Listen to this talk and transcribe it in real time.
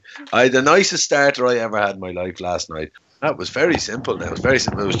I had the nicest starter I ever had in my life last night. That was very simple. Now it was very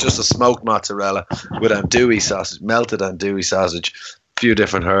simple. It was just a smoked mozzarella with andouille sausage, melted andouille sausage, a few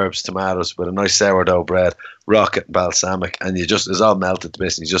different herbs, tomatoes, with a nice sourdough bread, rocket and balsamic, and it's all melted to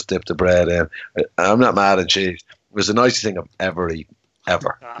bits, and you just dip the bread in. I'm not mad at cheese. It was the nicest thing I've ever eaten,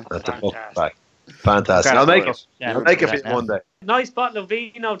 ever. Fantastic. I'll make it for you one day. Nice bottle of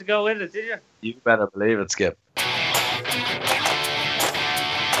vino to go with it, did you? You better believe it, Skip.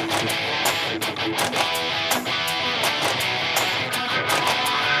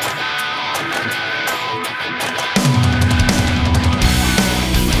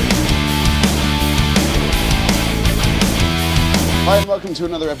 Hi and welcome to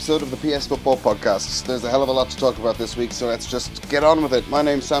another episode of the PS Football Podcast. There's a hell of a lot to talk about this week, so let's just get on with it. My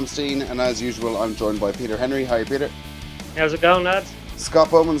name's Sam Steen, and as usual, I'm joined by Peter Henry. Hi, Peter. How's it going, lads? Scott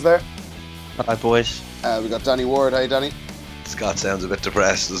Bowman's there. Hi, boys. We got Danny Ward. Hi, Danny. Scott sounds a bit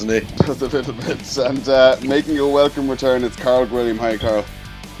depressed, doesn't he? Just a little bit. And making a welcome return, it's Carl William. Hi, Carl.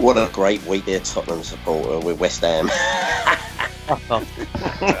 What a great week there, Tottenham supporter with West Ham.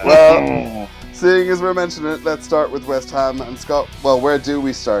 Well, seeing as we're mentioning it, let's start with West Ham. And Scott, well, where do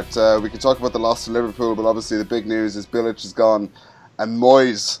we start? We could talk about the loss to Liverpool, but obviously the big news is Bilic is gone, and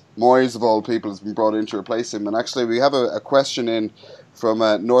Moyes of all people has been brought in to replace him. And actually we have a question in from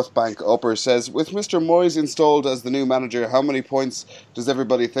North Bank Upper. Says, with Mr. Moyes installed as the new manager, how many points does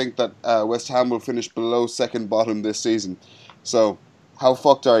everybody think that West Ham will finish below second bottom this season? So, how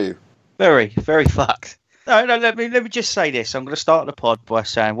fucked are you? Very, very fucked. No, let me just say this. I'm going to start the pod by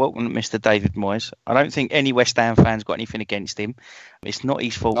saying, welcome to Mr. David Moyes. I don't think any West Ham fans got anything against him. It's not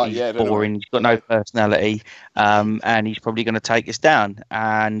his fault. He's boring. He's got no personality, and he's probably going to take us down.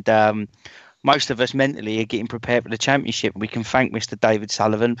 And most of us mentally are getting prepared for the Championship. We can thank Mr. David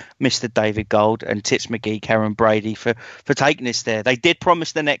Sullivan, Mr. David Gold, and Tits McGee, Karen Brady for taking us there. They did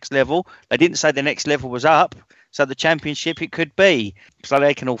promise the next level. They didn't say the next level was up. So the Championship it could be. So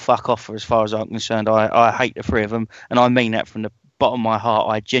they can all fuck off as far as I'm concerned. I hate the three of them, and I mean that from the bottom of my heart.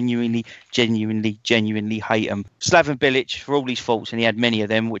 I genuinely hate them. Slaven Bilic, for all his faults, and he had many of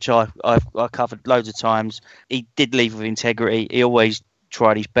them, which I covered loads of times, he did leave with integrity. He always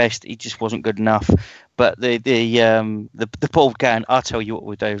tried his best. He just wasn't good enough. But the ball can. I'll tell you what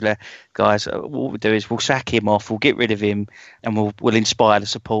we'll do there, guys. What we'll do is we'll sack him off, we'll get rid of him, and we'll inspire the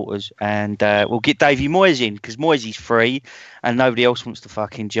supporters, and we'll get Davy Moyes in, because Moyes free and nobody else wants the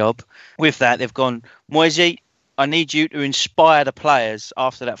fucking job. With that, they've gone, Moyes, I need you to inspire the players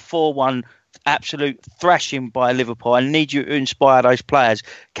after that 4-1 absolute thrashing by Liverpool. I need you to inspire those players.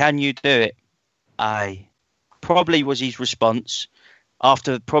 Can you do it? Aye. Probably was his response.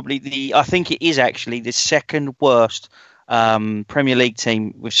 After probably I think it is actually the second worst Premier League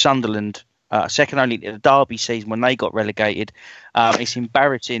team with Sunderland, second only to the Derby season when they got relegated. It's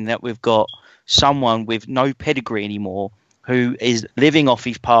embarrassing that we've got someone with no pedigree anymore who is living off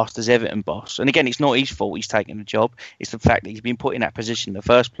his past as Everton boss. And again, it's not his fault he's taking the job. It's the fact that he's been put in that position in the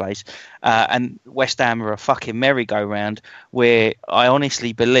first place. And West Ham are a fucking merry-go-round where I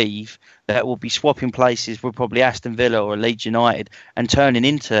honestly believe that we'll be swapping places with probably Aston Villa or Leeds United and turning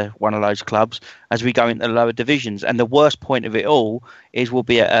into one of those clubs as we go into the lower divisions. And the worst point of it all is we'll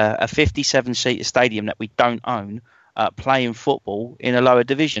be at a 57-seater stadium that we don't own, playing football in a lower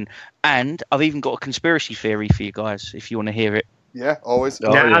division. And I've even got a conspiracy theory for you guys, if you want to hear it. Yeah, always.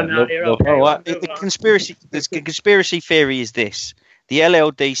 The conspiracy theory is this. The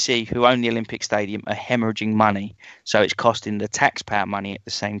LLDC, who own the Olympic Stadium, are hemorrhaging money, so it's costing the taxpayer money at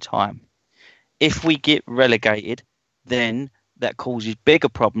the same time. If we get relegated, then that causes bigger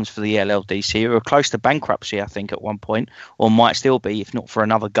problems for the LLDC, who are close to bankruptcy, I think, at one point, or might still be, if not for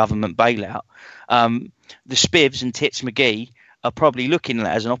another government bailout. The Spivs and Tits McGee are probably looking at it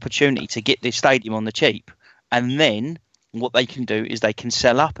as an opportunity to get this stadium on the cheap. And then what they can do is they can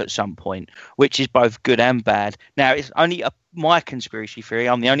sell up at some point, which is both good and bad. Now, it's only my conspiracy theory.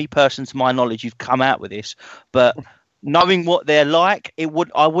 I'm the only person, to my knowledge, who've come out with this. But knowing what they're like,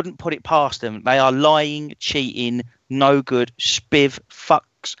 I wouldn't put it past them. They are lying, cheating, no good, spiv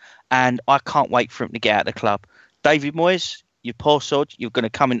fucks, and I can't wait for him to get out of the club. David Moyes, you poor sod, you're going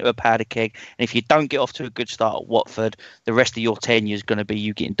to come into a powder keg, and if you don't get off to a good start at Watford, the rest of your tenure is going to be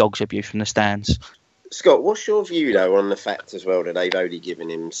you getting dogs abuse from the stands. Scott, what's your view, though, on the fact as well that they've only given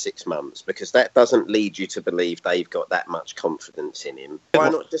him 6 months? Because that doesn't lead you to believe they've got that much confidence in him. Why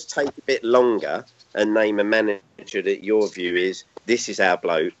not just take a bit longer and name a manager that your view is, this is our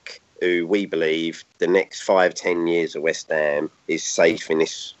bloke who we believe the next 5-10 years of West Ham is safe in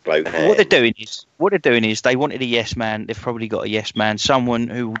this bloke hand? What they're doing is they wanted a yes man. They've probably got a yes man, someone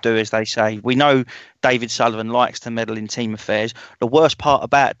who will do as they say. We know David Sullivan likes to meddle in team affairs. The worst part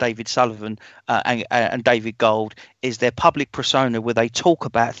about David Sullivan and David Gold is their public persona, where they talk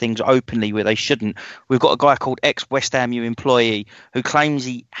about things openly where they shouldn't. We've got a guy called ex-West Ham U employee who claims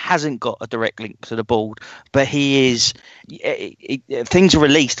he hasn't got a direct link to the board, but he is. Things are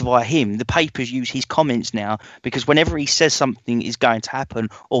released via him. The papers use his comments now, because whenever he says something is going to happen,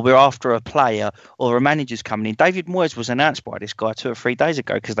 or we're after a player or a manager's coming in, David Moyes was announced by this guy 2 or 3 days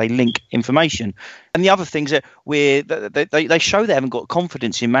ago because they link information. And the other things that they show they haven't got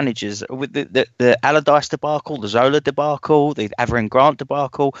confidence in managers, with the Allardyce debacle, the Zola debacle, the Avram Grant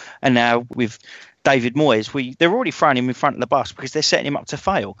debacle, and now with David Moyes, they're already throwing him in front of the bus because they're setting him up to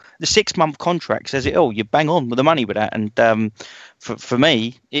fail. The 6-month contract says it all. You bang on with the money with that. And for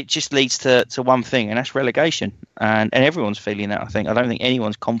me, it just leads to one thing, and that's relegation. And everyone's feeling that, I think. I don't think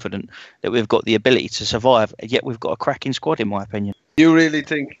anyone's confident that we've got the ability to survive, yet we've got a cracking squad, in my opinion. You really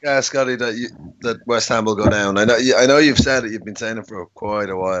think, Scotty, that West Ham will go down? I know you've said it. You've been saying it for quite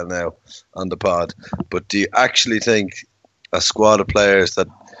a while now on the pod. But do you actually think a squad of players that...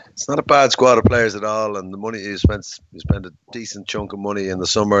 It's not a bad squad of players at all, and the money you spend a decent chunk of money in the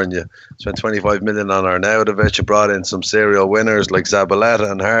summer, and you spent 25 million on Arnautovic. You brought in some serial winners like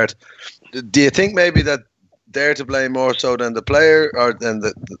Zabaleta and Hart. Do you think maybe that they're to blame more so than the player or than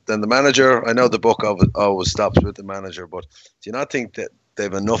the manager? I know the book always stops with the manager, but do you not think that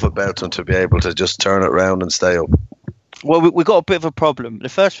they've enough about them to be able to just turn it around and stay up? Well, we've got a bit of a problem. The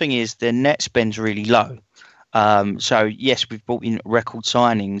first thing is their net spend's really low. So yes, we've brought in record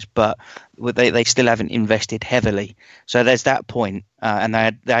signings, but they still haven't invested heavily. So there's that point, and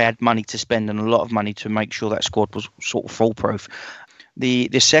they had money to spend and a lot of money to make sure that squad was sort of foolproof.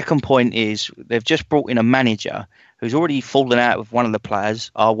 The second point is they've just brought in a manager who's already fallen out with one of the players,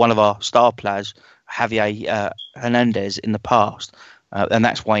 one of our star players, Javier Hernandez, in the past, and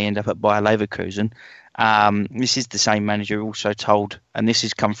that's why he ended up at Bayer Leverkusen. This is the same manager who also told, and this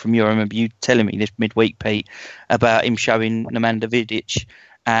has come from you, I remember you telling me this midweek, Pete, about him showing Nemanja Vidic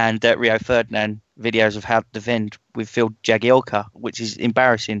and Rio Ferdinand videos of how to defend with Phil Jagielka, which is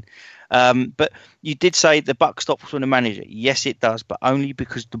embarrassing. But you did say the buck stops from the manager. Yes, it does, but only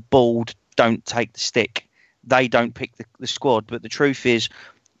because the board don't take the stick. They don't pick the squad. But the truth is,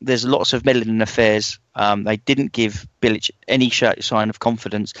 there's lots of meddling in affairs. They didn't give Bilic any sign of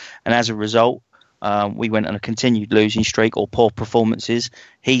confidence, and as a result, we went on a continued losing streak or poor performances.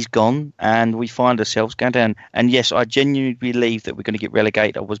 He's gone, and we find ourselves going down. And yes, I genuinely believe that we're going to get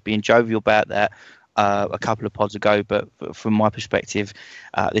relegated. I was being jovial about that a couple of pods ago, but from my perspective,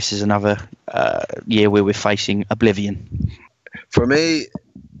 this is another year where we're facing oblivion. For me,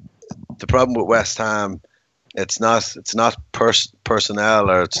 the problem with West Ham, it's not personnel,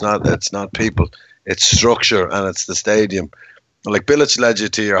 or it's not people. It's structure, and it's the stadium. Like Bilic led you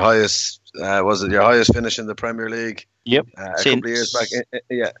to your highest. Was it your highest finish in the Premier League? Yep. A couple of years back.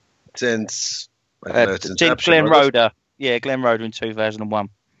 Yeah. Since Glenn Roeder. Yeah, Glenn Roeder in 2001.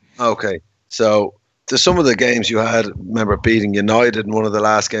 Okay. So there's some of the games you had, remember beating United in one of the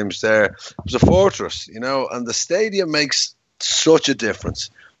last games there. It was a fortress, and the stadium makes such a difference.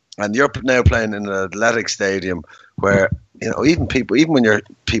 And you're now playing in an athletic stadium where, even when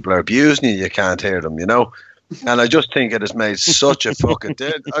people are abusing you can't hear them, And I just think it has made such a fucking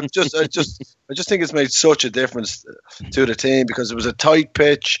I just think it's made such a difference to the team, because it was a tight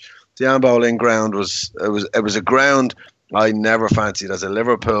pitch. The Anne Boleyn ground was a ground I never fancied as a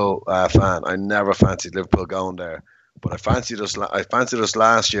Liverpool fan. I never fancied Liverpool going there, but I fancied us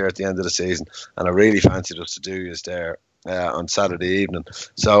last year at the end of the season, and I really fancied us to do this there on Saturday evening.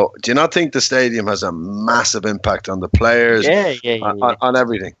 So, do you not think the stadium has a massive impact on the players? On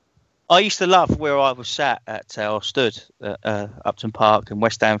everything? I used to love where I was sat or stood at Upton Park, and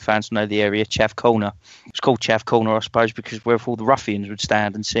West Ham fans know the area, Chav Corner. It's called Chav Corner, I suppose, because where all the ruffians would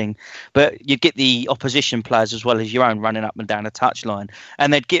stand and sing. But you'd get the opposition players as well as your own running up and down the touchline,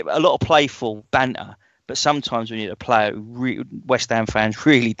 and they'd get a lot of playful banter. But sometimes when you had a player West Ham fans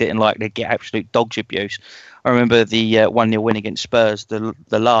really didn't like, they'd get absolute dogs abuse. I remember the 1-0 win against Spurs, the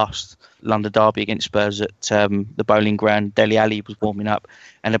last London derby against Spurs at the Bowling Ground. Dele Alli was warming up,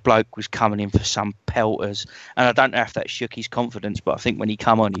 and the bloke was coming in for some pelters. And I don't know if that shook his confidence, but I think when he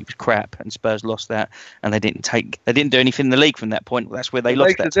come on, he was crap, and Spurs lost that, and they didn't do anything in the league from that point. That's where they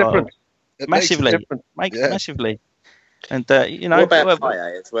lost that title. Massively. Massively. And what about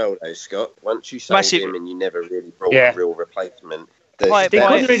Payet as well, though, Scott? Once you sold him and you never really brought a real replacement. They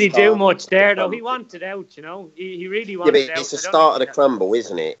couldn't really do much there, though. He wanted out, He really wanted out. Yeah, but it's the start of the crumble,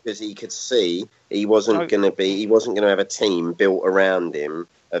 isn't it? Because he could see he wasn't going to have a team built around him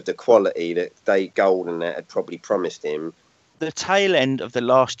of the quality that Dave Gold and that had probably promised him. the tail end of the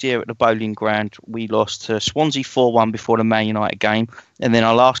last year at the Bowling Ground, we lost to Swansea 4-1 before the Man United game. And then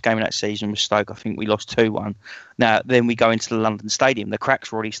our last game of that season was Stoke. I think we lost 2-1. Now, then we go into the London Stadium. The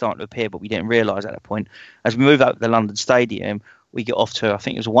cracks were already starting to appear, but we didn't realise at that point. As we move out to the London Stadium, we get off to, I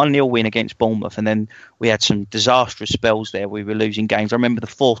think it was a 1-0 win against Bournemouth. And then we had some disastrous spells there. We were losing games. I remember the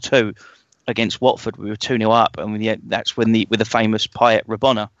 4-2 against Watford. We were 2-0 up. And that's when with the famous Payet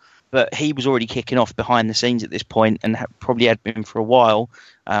Rabona. But he was already kicking off behind the scenes at this point and probably had been for a while,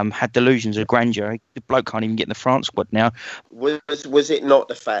 had delusions of grandeur. The bloke can't even get in the France squad now. Was it not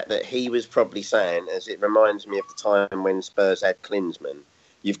the fact that he was probably saying, as it reminds me of the time when Spurs had Klinsmann,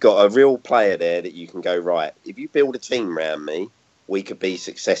 you've got a real player there that you can go, right, if you build a team around me, we could be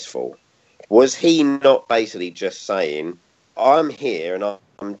successful. Was he not basically just saying, I'm here and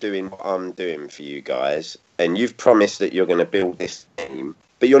I'm doing what I'm doing for you guys, and you've promised that you're going to build this team,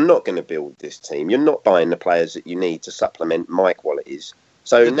 but you're not going to build this team. You're not buying the players that you need to supplement my qualities.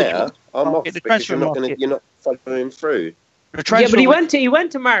 So now I'm off because you're not following through. Yeah, but he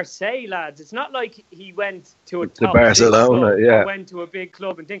went to Marseille, lads. It's not like he went to a top Barcelona, or went to a big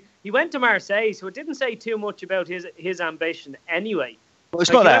club and thing. He went to Marseille, so it didn't say too much about his ambition anyway. Well,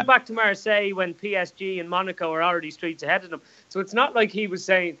 it's not that. He went back to Marseille when PSG and Monaco were already streets ahead of him. So it's not like he was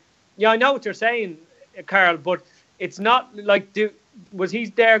saying, yeah, I know what you're saying, Carl, but it's not like... Was he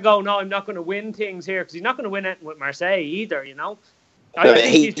there going, no, I'm not going to win things here? Because he's not going to win anything with Marseille either, you know? I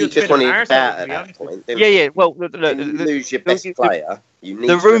think he just wanted out at that point. Yeah. Well, you lose your best player. You need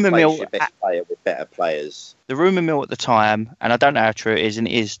to replace your best player with better players. The rumour mill at the time, and I don't know how true it is, and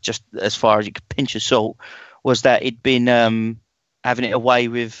it is just as far as you could pinch of salt, was that he'd been having it away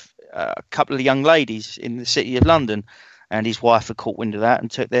with a couple of young ladies in the city of London, and his wife had caught wind of that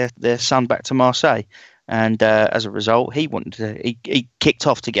and took their son back to Marseille. And as a result, he kicked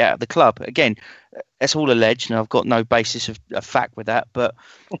off to get out of the club. Again, that's all alleged, and I've got no basis of fact with that. But,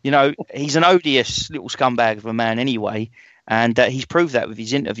 he's an odious little scumbag of a man anyway. And he's proved that with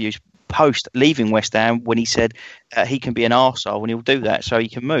his interviews post leaving West Ham when he said he can be an arsehole and he'll do that so he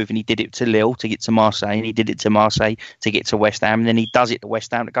can move. And he did it to Lille to get to Marseille, and he did it to Marseille to get to West Ham, and then he does it to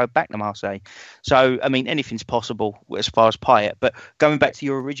West Ham to go back to Marseille. So, I mean, anything's possible as far as Payet. But going back to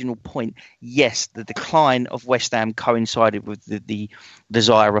your original point, yes, the decline of West Ham coincided with the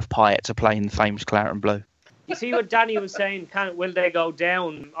desire of Payet to play in the famous claret and blue. You see what Danny was saying, will they go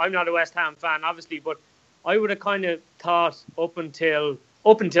down? I'm not a West Ham fan, obviously, but I would have kind of thought up until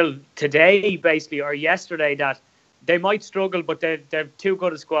today, basically, or yesterday, that they might struggle, but they're too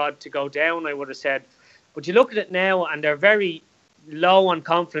good a squad to go down, I would have said. But you look at it now, and they're very low on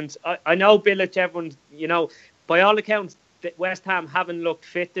confidence. I know Bilic, everyone, by all accounts, West Ham haven't looked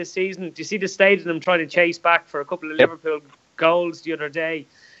fit this season. Do you see the state of them trying to chase back for a couple of Liverpool goals the other day?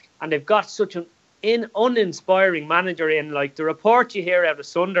 And they've got such an uninspiring manager in. Like the report you hear out of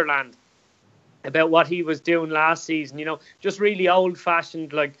Sunderland about what he was doing last season, just really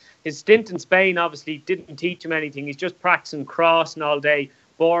old-fashioned. Like his stint in Spain obviously didn't teach him anything. He's just practicing crossing all day,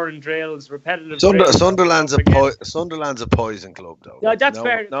 boring drills, repetitive drills. Sunderland's a poison club, though. Yeah, that's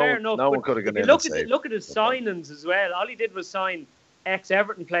fair enough. No one could have gone in look at his signings as well. All he did was sign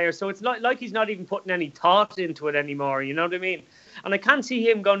ex-Everton players, so it's not like he's not even putting any thought into it anymore, you know what I mean? And I can't see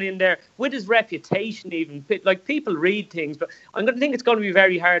him going in there with his reputation even. Like, people read things, but I'm going to think it's going to be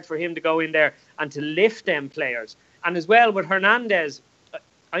very hard for him to go in there and to lift them players. And as well with Hernandez,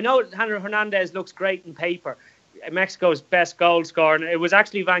 I know Hernandez looks great in paper. Mexico's best goal scorer. And it was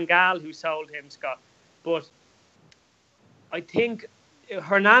actually Van Gaal who sold him, Scott. But I think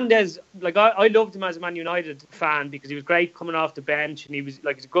Hernandez, like I loved him as a Man United fan because he was great coming off the bench and he was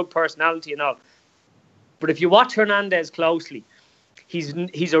like, he's a good personality and all. But if you watch Hernandez closely,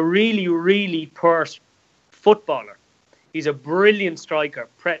 he's a really, really poor footballer. He's a brilliant striker,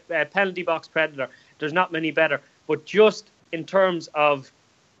 penalty box predator. There's not many better. But just in terms of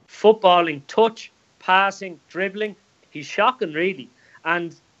footballing, touch, passing, dribbling, he's shocking, really.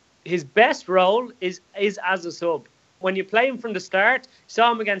 And his best role is as a sub. When you play him from the start,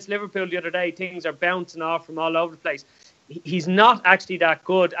 saw him against Liverpool the other day, things are bouncing off from all over the place. He's not actually that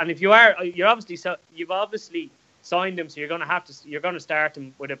good. And if you've obviously signed him, so you're going to start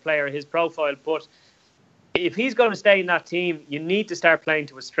him with a player his profile. But if he's going to stay in that team, you need to start playing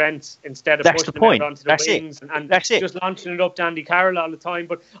to his strengths instead of pushing him out onto the wings and just launching it up to Andy Carroll all the time.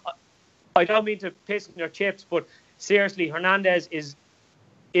 But I don't mean to piss in your chips, but seriously, Hernandez is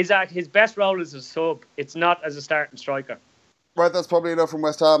at his best role as a sub. It's not as a starting striker. Right, that's probably enough from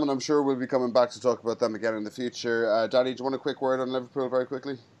West Ham, and I'm sure we'll be coming back to talk about them again in the future. Danny, do you want a quick word on Liverpool very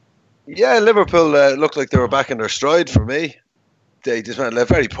quickly? Yeah, Liverpool looked like they were back in their stride for me. They just went a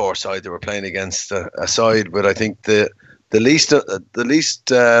very poor side. They were playing against a side with, I think, the the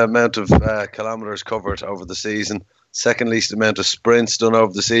least amount of kilometres covered over the season, second least amount of sprints done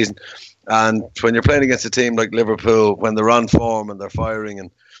over the season. And when you're playing against a team like Liverpool, when they're on form and they're firing and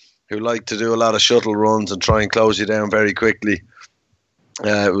who like to do a lot of shuttle runs and try and close you down very quickly,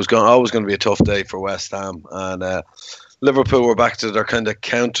 it was always going to be a tough day for West Ham. And Liverpool were back to their kind of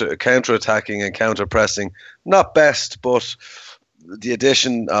counter-attacking and counter-pressing. Not best, but the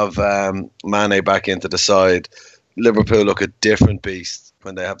addition of Mane back into the side, Liverpool look a different beast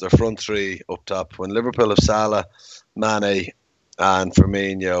when they have their front three up top. When Liverpool have Salah, Mane and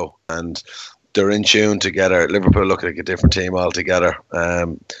Firmino and they're in tune together, Liverpool look like a different team altogether.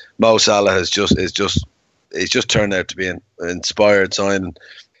 Mo Salah is just turned out to be an inspired signing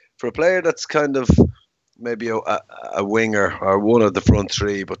for a player that's kind of maybe a winger or one of the front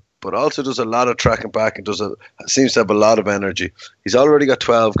three, but also does a lot of tracking back and seems to have a lot of energy. He's already got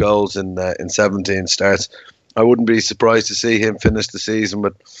 12 goals in 17 starts. I wouldn't be surprised to see him finish the season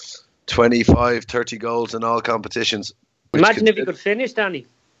with 25, 30 goals in all competitions. Imagine if he could finish, Danny.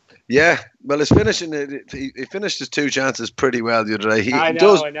 Yeah, well, his finishing, he finished his 2 chances pretty well the other day. I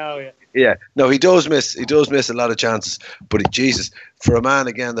know. Yeah, no, he does miss a lot of chances, but Jesus, for a man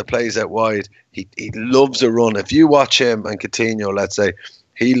again that plays out wide, he loves a run. If you watch him and Coutinho, let's say,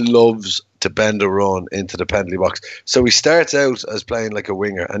 he loves to bend a run into the penalty box. So he starts out as playing like a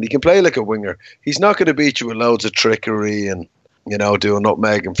winger, and he can play like a winger. He's not going to beat you with loads of trickery and, you know, do a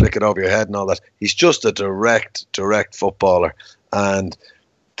nutmeg and flick it over your head and all that. He's just a direct footballer. And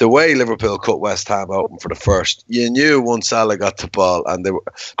the way Liverpool cut West Ham open for the first, you knew once Salah got the ball, and they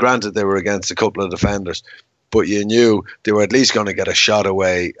were against a couple of defenders, but you knew they were at least going to get a shot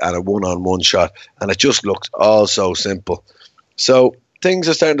away and a one-on-one shot, and it just looked all so simple. So things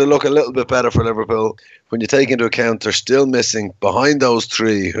are starting to look a little bit better for Liverpool when you take into account they're still missing behind those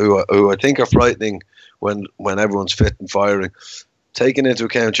 3 who I think are frightening when everyone's fit and firing. Taking into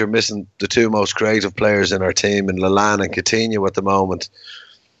account you're missing the 2 most creative players in our team in Lallana and Coutinho at the moment.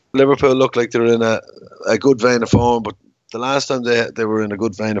 Liverpool look like they're in a good vein of form, but the last time they were in a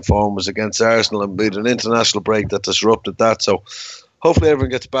good vein of form was against Arsenal, and we had an international break that disrupted that. So hopefully everyone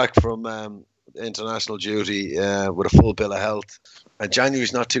gets back from international duty with a full bill of health. And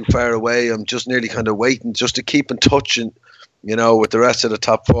January's not too far away. I'm just nearly kind of waiting just to keep in touch, and you know, with the rest of the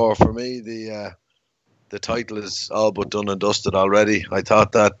top 4. For me, the title is all but done and dusted already. I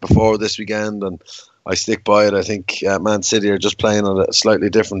thought that before this weekend, and I stick by it. I think Man City are just playing on a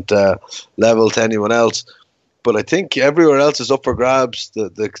slightly different level to anyone else. But I think everywhere else is up for grabs.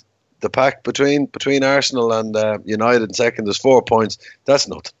 The pack between Arsenal and United in second, there's 4 points. That's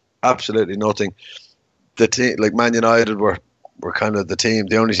nothing. Absolutely nothing. The team, like Man United, were kind of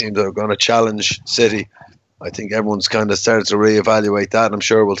the only team that are going to challenge City. I think everyone's kind of started to reevaluate that. I'm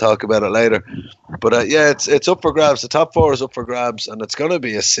sure we'll talk about it later. But it's up for grabs. The top 4 is up for grabs, and it's going to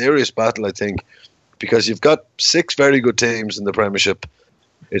be a serious battle, I think, because you've got 6 very good teams in the Premiership.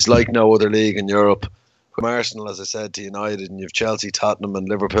 It's like no other league in Europe. From Arsenal, as I said, to United, and you've Chelsea, Tottenham and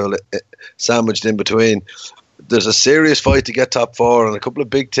Liverpool sandwiched in between. There's a serious fight to get top 4, and a couple of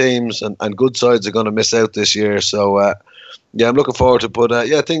big teams and good sides are going to miss out this year. So, I'm looking forward to it.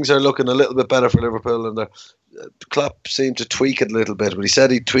 But, things are looking a little bit better for Liverpool, and Klopp seemed to tweak it a little bit, but he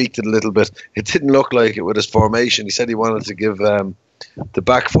said he tweaked it a little bit. It didn't look like it with his formation. He said he wanted to give the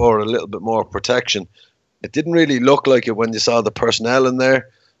back 4 a little bit more protection. It didn't really look like it when you saw the personnel in there,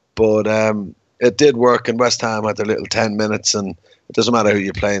 but it did work, and West Ham had their little 10 minutes, and it doesn't matter who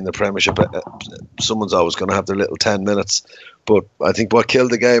you play in the Premiership, someone's always going to have their little 10 minutes. But I think what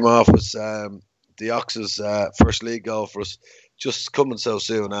killed the game off was the Ox's first league goal for us, just coming so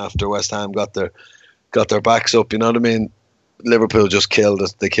soon after West Ham got their backs up. You know what I mean? Liverpool just killed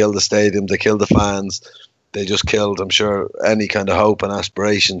us. They killed the stadium. They killed the fans. They just killed, I'm sure, any kind of hope and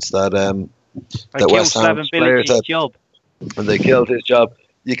aspirations that West Ham players had. Job. And they killed his job.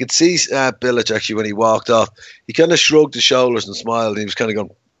 You could see Bilic actually when he walked off. He kind of shrugged his shoulders and smiled. And he was kind of going,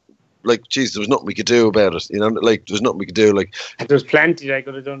 like, geez, there was nothing we could do about it. You know, like there was nothing we could do. Like there's plenty they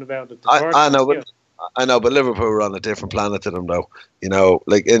could have done about it. I know, but Liverpool were on a different planet to them, though. You know,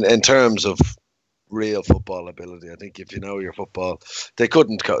 like in terms of real football ability, I think if you know your football, they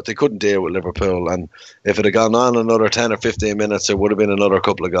couldn't deal with Liverpool. And if it had gone on another 10 or 15 minutes, there would have been another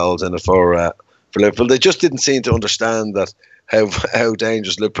couple of goals in it for Liverpool. They just didn't seem to understand that how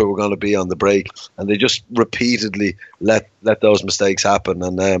dangerous Liverpool were going to be on the break, and they just repeatedly let those mistakes happen.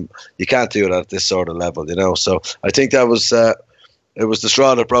 And you can't do it at this sort of level, you know. So I think that was it was the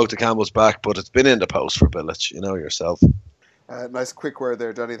straw that broke the camel's back, but it's been in the post for Bilic, you know yourself. Nice quick word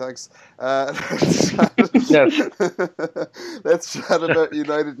there, Johnny. Thanks. Yes. Let's chat about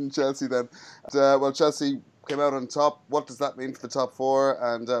United and Chelsea then. Well, Chelsea came out on top. What does that mean for the top four?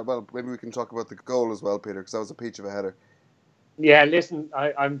 And well, maybe we can talk about the goal as well, Peter, because that was a peach of a header. Yeah, listen,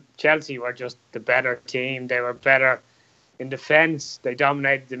 I'm Chelsea were just the better team. They were better in defence. They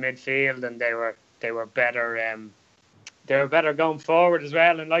dominated the midfield, and they were better. They were better going forward as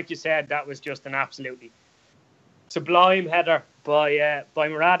well. And like you said, that was just an absolutely sublime header by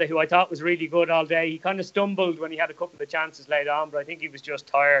Morata, who I thought was really good all day. He kind of stumbled when he had a couple of chances later on, but I think he was just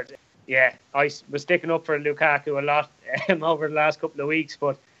tired. Yeah, I was sticking up for Lukaku a lot over the last couple of weeks,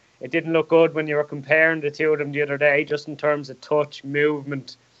 but it didn't look good when you were comparing the two of them the other day, just in terms of touch,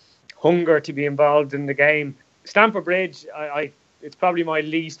 movement, hunger to be involved in the game. Stamford Bridge, it's probably my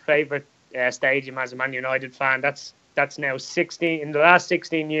least favourite stadium as a Man United fan. That's now 16. In the last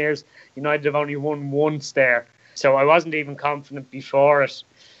 16 years, United have only won once there. So I wasn't even confident before it.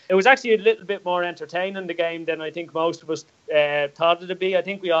 It was actually a little bit more entertaining, the game, than I think most of us thought it would be. I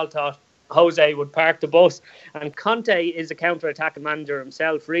think we all thought Jose would park the bus. And Conte is a counter-attacking manager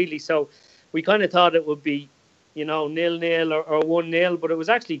himself, really. So we kind of thought it would be, 0-0 or 1-0. But it was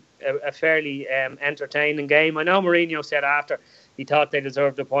actually a fairly entertaining game. I know Mourinho said after he thought they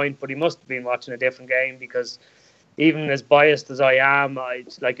deserved a point, but he must have been watching a different game, because even as biased as I am,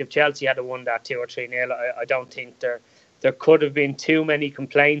 if Chelsea had won that 2 or 3-0, I don't think there could have been too many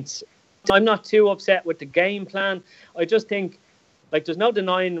complaints. I'm not too upset with the game plan. I just think, there's no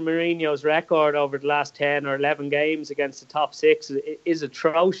denying Mourinho's record over the last 10 or 11 games against the top six is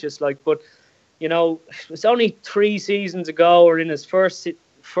atrocious. But it's only 3 seasons ago, or in his first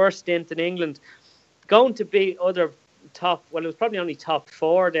stint in England, going to beat other top. Well, it was probably only top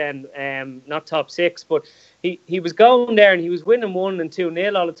 4 then, not top 6, but. He was going there and he was winning 1 and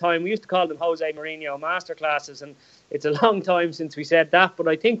 2-0 all the time. We used to call them Jose Mourinho masterclasses, and it's a long time since we said that. But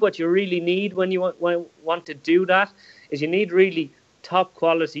I think what you really need when you want to do that is you need really top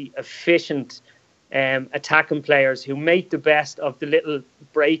quality, efficient attacking players who make the best of the little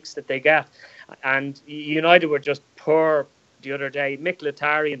breaks that they get. And United were just poor the other day.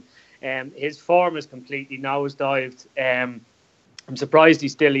 Mkhitaryan, his form is completely nosedived. I'm surprised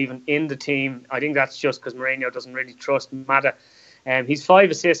he's still even in the team. I think that's just because Mourinho doesn't really trust Mata. He's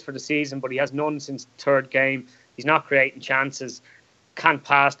 5 assists for the season, but he has none since the 3rd game. He's not creating chances, can't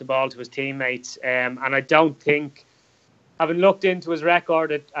pass the ball to his teammates. And I don't think, having looked into his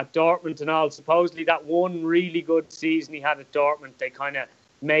record at Dortmund and all, supposedly that one really good season he had at Dortmund, they kind of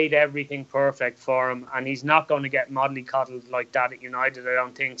made everything perfect for him. And he's not going to get mollycoddled like that at United, I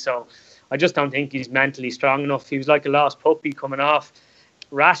don't think so. I just don't think he's mentally strong enough. He was like a lost puppy coming off.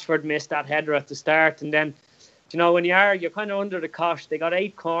 Rashford missed that header at the start. And then, when you're kind of under the cosh, they got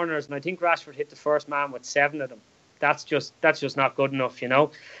 8 corners. And I think Rashford hit the first man with 7 of them. That's just not good enough,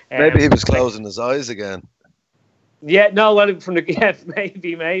 Maybe he was closing his eyes again. Yeah, no, well,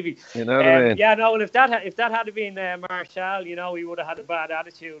 maybe. You know what I mean? Yeah, no, well, if that had been Martial, he would have had a bad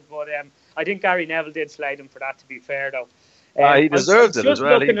attitude. But I think Gary Neville did slide him for that, to be fair, though. He deserved it as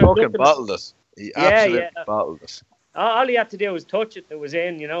well. He fucking bottled us. He absolutely bottled us. All he had to do was touch it. It was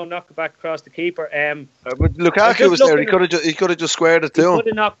in, knock it back across the keeper. But Lukaku was there. He could have just squared it to him. He could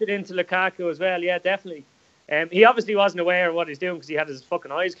have knocked it into Lukaku as well. Yeah, definitely. He obviously wasn't aware of what he's doing because he had his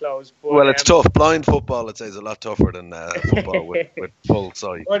fucking eyes closed. But, well, it's tough. Blind football, I'd say, is a lot tougher than football with full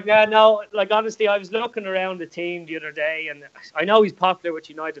sight. But no, honestly, I was looking around the team the other day, and I know he's popular with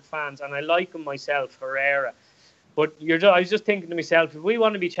United fans, and I like him myself, Herrera. But I was just thinking to myself, if we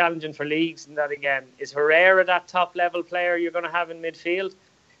want to be challenging for leagues and that again, is Herrera that top level player you're going to have in midfield?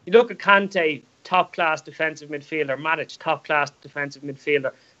 You look at Kante, top class defensive midfielder, Matic, top class defensive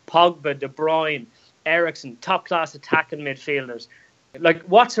midfielder, Pogba, De Bruyne, Eriksen, top class attacking midfielders.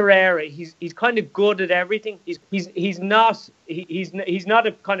 What's Herrera? He's kind of good at everything. He's not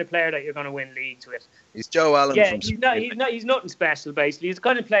a kind of player that you're going to win leagues with. He's Joe Allen. Yeah, he's nothing special basically. He's the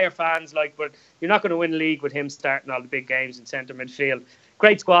kind of player fans like, but you're not going to win a league with him starting all the big games in centre midfield.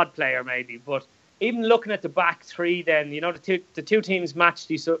 Great squad player maybe, but even looking at the back 3, then the two teams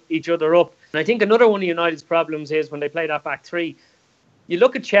matched each other up. And I think another one of United's problems is when they play that back 3. You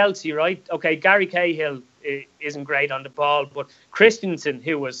look at Chelsea, right? Okay, Gary Cahill isn't great on the ball, but Christensen,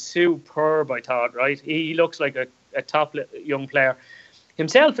 who was superb, I thought, right? He looks like a top young player.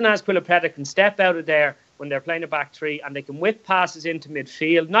 Himself and Azpilicueta can step out of there when they're playing a back 3, and they can whip passes into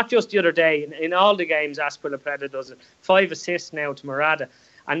midfield. Not just the other day, in all the games Azpilicueta does it. 5 assists now to Morata.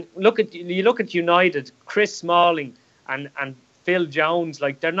 And you look at United, Chris Smalling and Phil Jones,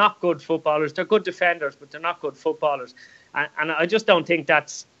 they're not good footballers. They're good defenders, but they're not good footballers. And I just don't think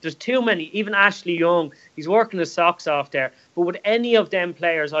there's too many. Even Ashley Young, he's working his socks off there. But would any of them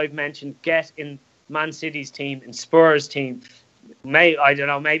players I've mentioned get in Man City's team, in Spurs' team? I don't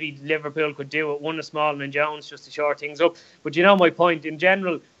know, maybe Liverpool could do it, one of Smallman Jones just to shore things up. But you know my point, in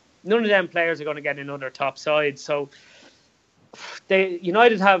general, none of them players are going to get in other top sides. So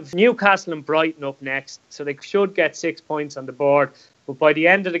United have Newcastle and Brighton up next, so they should get 6 points on the board. But by the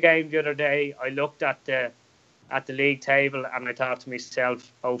end of the game the other day, I looked at the league table and I thought to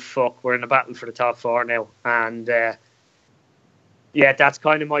myself, oh fuck, we're in a battle for the top 4 now. And yeah, that's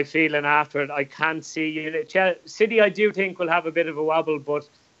kind of my feeling after it. I can't see City, I do think, will have a bit of a wobble, but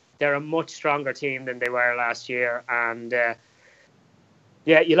they're a much stronger team than they were last year. And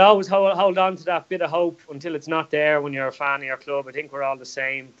yeah, you'll always hold on to that bit of hope until it's not there when you're a fan of your club. I think we're all the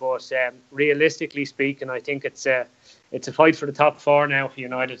same. But realistically speaking, I think it's a fight for the top 4 now for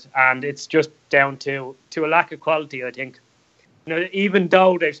United. And it's just down to a lack of quality, I think. Even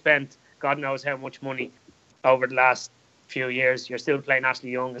though they've spent God knows how much money over the last few years, you're still playing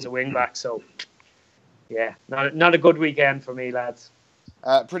Ashley Young as a wing back. So yeah, not a good weekend for me, lads.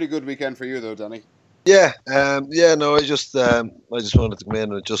 Pretty good weekend for you though, Danny. Yeah, no, I just wanted to come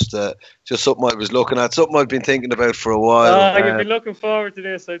in and just something I was looking at, something I've been thinking about for a while. You've been looking forward to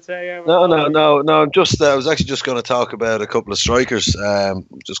this, I'd say. No. I was actually just going to talk about a couple of strikers.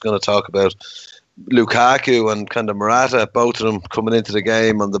 Just going to talk about Lukaku and kind of Morata, both of them coming into the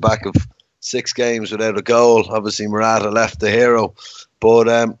game on the back of 6 games without a goal. Obviously, Morata left the hero,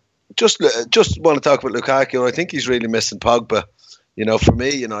 but just want to talk about Lukaku. I think he's really missing Pogba. For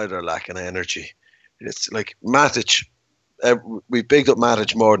me, United are lacking energy. It's like Matic. We've bigged up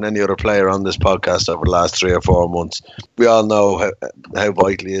Matic more than any other player on this podcast over the last 3 or 4 months. We all know how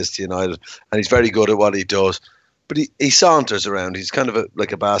vital he is to United, and he's very good at what he does. But he saunters around. He's kind of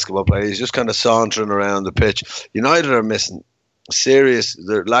like a basketball player. He's just kind of sauntering around the pitch. United are missing serious.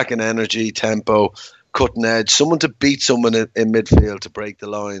 They're lacking energy, tempo, cutting edge. Someone to beat someone in midfield to break the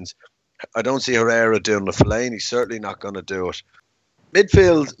lines. I don't see Herrera doing the Fellaini's certainly not going to do it.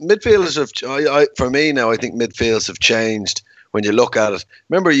 Midfielders have, for me now, I think midfields have changed when you look at it.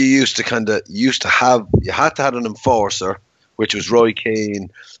 Remember, you had to have an enforcer, which was Roy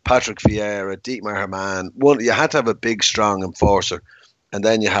Keane, Patrick Vieira, Dietmar Hamann. You had to have a big, strong enforcer, and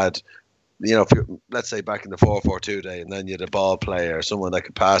then you had, let's say back in the 4-4-2 day, and then you had a ball player, someone that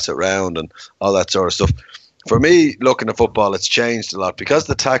could pass it around and all that sort of stuff. For me, looking at football, it's changed a lot because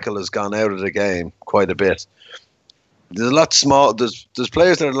the tackle has gone out of the game quite a bit. There's a lot small. There's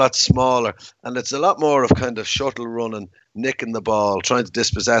players that are a lot smaller, and it's a lot more of kind of shuttle running, nicking the ball, trying to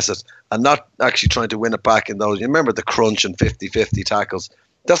dispossess it, and not actually trying to win it back in those. You remember the crunch and 50-50 tackles?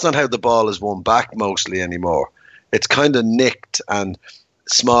 That's not how the ball is won back mostly anymore. It's kind of nicked and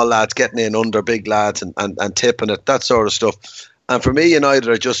small lads getting in under big lads and tipping it, that sort of stuff. And for me, United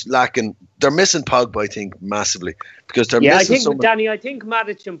are just lacking. They're missing Pogba, I think, massively because they're missing. I think Danny. I think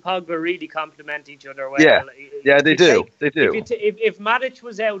Matic and Pogba really complement each other well. Yeah, they do. They do. If Matic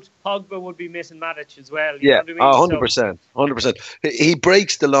was out, Pogba would be missing Matic as well. You know what I mean? 100%. He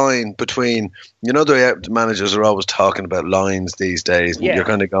breaks the line between. The managers are always talking about lines these days. And you're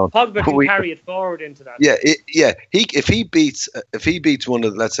kind of going. Pogba can carry it forward into that. If he beats one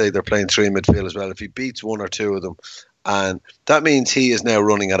of, let's say they're playing 3 midfield as well. If he beats 1 or 2 of them. And that means he is now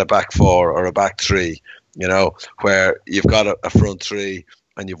running at a back 4 or a back 3, where you've got a front 3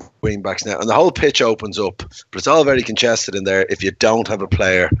 and you've wing backs now. And the whole pitch opens up, but it's all very congested in there if you don't have a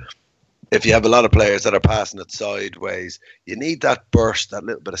player. If you have a lot of players that are passing it sideways, you need that burst, that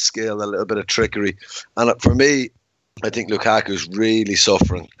little bit of skill, that little bit of trickery. And for me, I think Lukaku's really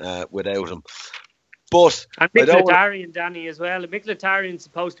suffering without him. But Mkhitaryan, Danny, as well. Mkhitaryan's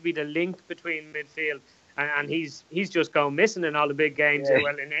supposed to be the link between midfield. And he's just gone missing in all the big games. Yeah.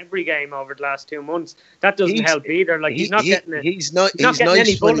 Well, in every game over the last 2 months, that doesn't help either. Like he's not getting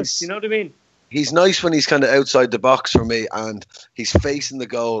any bullets. You know what I mean? He's nice when he's kind of outside the box for me, and he's facing the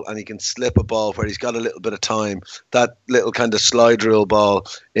goal, and he can slip a ball where he's got a little bit of time. That little kind of slide rule ball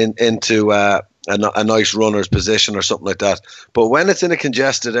into a nice runner's position or something like that. But when it's in a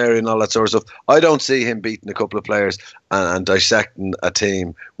congested area and all that sort of stuff, I don't see him beating a couple of players and dissecting a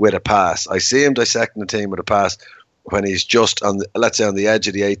team with a pass. I see him dissecting a team with a pass when he's just on the edge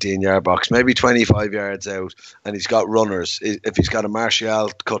of the 18-yard box, maybe 25 yards out, and he's got runners. If he's got a Martial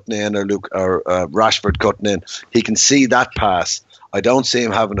cutting in or Rashford cutting in, he can see that pass. I don't see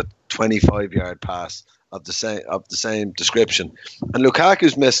him having a 25-yard pass of the same description. And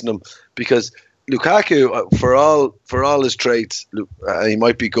Lukaku's missing him because Lukaku, for all his traits, he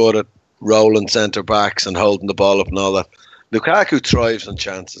might be good at rolling centre backs and holding the ball up and all that. Lukaku thrives on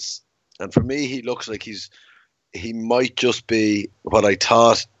chances, and for me, he looks like he's he might just be what I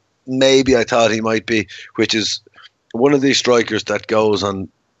thought he might be, which is one of these strikers that goes on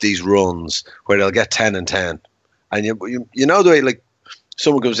these runs where they'll get 10 and 10. And you know the way, like,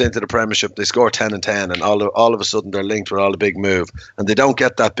 someone comes into the Premiership, they score 10 and 10, and all of a sudden they're linked with all the big move, and they don't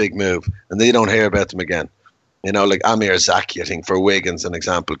get that big move, and then you don't hear about them again. You know, like Amir Zaki, I think, for Wigan's an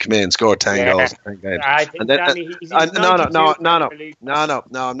example. Come in, score 10 goals. I think No,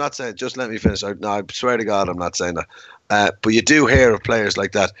 I'm not saying, just let me finish. I swear to God, I'm not saying that. But you do hear of players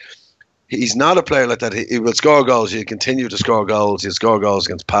like that. He's not a player like that. He will score goals. He'll continue to score goals. He'll score goals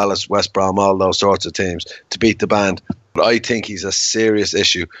against Palace, West Brom, all those sorts of teams to beat the band. But I think he's a serious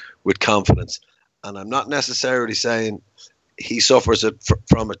issue with confidence. And I'm not necessarily saying he suffers it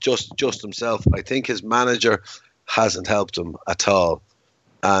from it just himself. I think his manager hasn't helped him at all.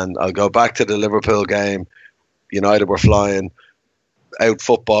 And I'll go back to the Liverpool game. United were flying, out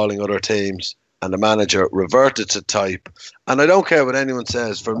footballing other teams, and the manager reverted to type. And I don't care what anyone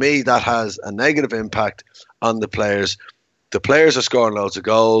says. For me, that has a negative impact on the players. The players are scoring loads of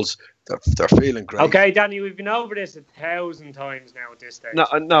goals. They're feeling great. Okay, Danny, we've been over this 1,000 times now at this stage.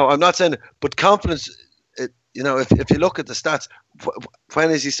 No, I'm not saying it. But confidence, if you look at the stats, when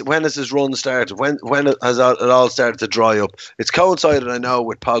has his run started? When has it all started to dry up? It's coincided, I know,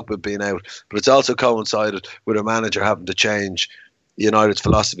 with Pogba being out, but it's also coincided with a manager having to change United's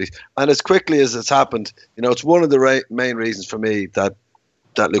philosophies. And as quickly as it's happened, it's one of the main reasons for me that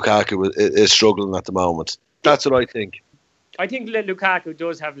Lukaku is struggling at the moment. That's what I think. I think Lukaku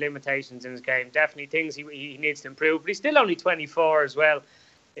does have limitations in his game. Definitely things he needs to improve. But he's still only 24 as well.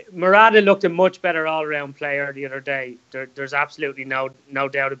 Murata looked a much better all-round player the other day. There's absolutely no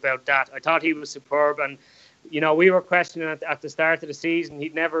doubt about that. I thought he was superb. And, we were questioning at the start of the season.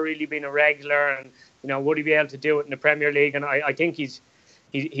 He'd never really been a regular. And, would he be able to do it in the Premier League? And I think he's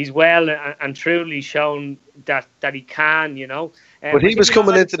well and truly shown that he can, But he was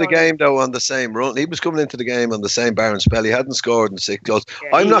coming into the game, though, on the same run. He was coming into the game on the same barren spell. He hadn't scored in 6 goals. Yeah,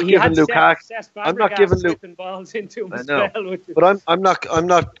 I'm not giving balls into him as well. But I'm not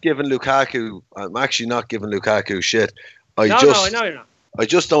giving Lukaku. I'm actually not giving Lukaku shit. I know you're not. I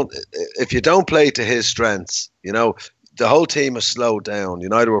just don't. If you don't play to his strengths, the whole team has slowed down.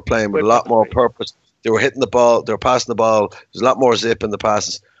 United were playing with a lot more purpose. They were hitting the ball. They were passing the ball. There's a lot more zip in the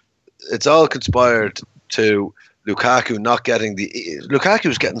passes. It's all conspired to Lukaku not getting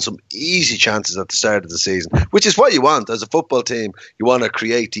Lukaku's getting some easy chances at the start of the season, which is what you want as a football team. You want to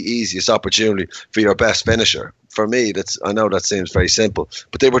create the easiest opportunity for your best finisher. For me, I know that seems very simple,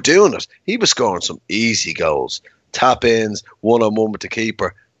 but they were doing it. He was scoring some easy goals, tap-ins, one-on-one with the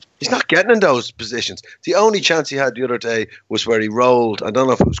keeper. He's not getting in those positions. The only chance he had the other day was where he rolled. I don't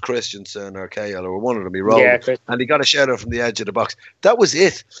know if it was Christensen or Cahill or one of them. He rolled and he got a shadow from the edge of the box. That was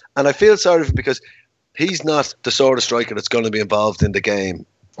it. And I feel sorry for him because he's not the sort of striker that's going to be involved in the game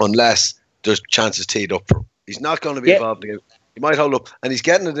unless there's chances teed up for him. He's not going to be involved in the game. He might hold up, and he's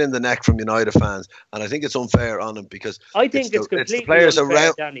getting it in the neck from United fans, and I think it's unfair on him because I think it's completely the players unfair,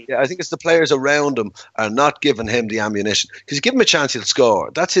 around. Danny. Yeah, I think it's the players around him are not giving him the ammunition because you give him a chance, he'll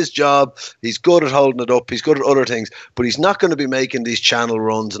score. That's his job. He's good at holding it up. He's good at other things, but he's not going to be making these channel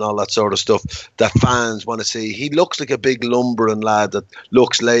runs and all that sort of stuff that fans want to see. He looks like a big lumbering lad that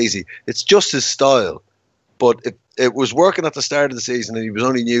looks lazy. It's just his style, but it was working at the start of the season and he was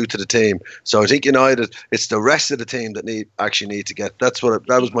only new to the team. So I think United, it's the rest of the team that need to get. That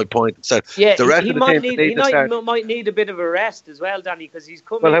was my point. So yeah, the rest he of the might team might need a bit of a rest as well, Danny, because he's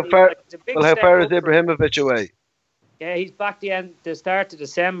coming. Well, how far is Ibrahimovic away? Yeah, he's back the start of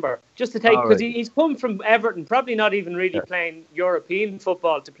December. Just to take, because he's come from Everton, probably not even really playing European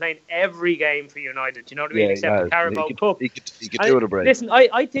football, to playing every game for United. You know what I mean? Except the Carabao Cup. He could do it a break. Listen,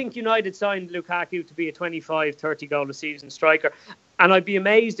 I think United signed Lukaku to be a 25, 30 goal a season striker. And I'd be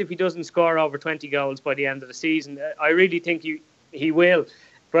amazed if he doesn't score over 20 goals by the end of the season. I really think he will.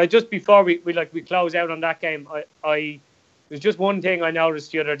 But just before we close out on that game, there's just one thing I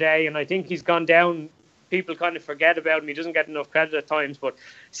noticed the other day, and I think he's gone down. People kind of forget about him. He doesn't get enough credit at times, but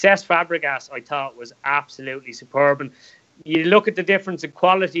Cesc Fabregas, I thought, was absolutely superb. And you look at the difference in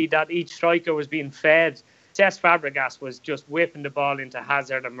quality that each striker was being fed. Cesc Fabregas was just whipping the ball into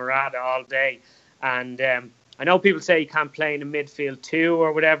Hazard and Murata all day. And I know people say he can't play in a midfield too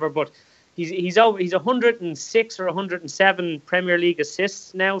or whatever, but he's 106 or 107 Premier League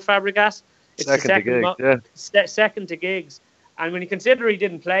assists now, Fabregas. It's second to Giggs. And when you consider he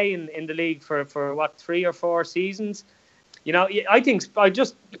didn't play in the league for 3 or 4 seasons, I think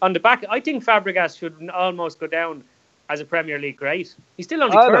Fabregas should almost go down as a Premier League great. He's still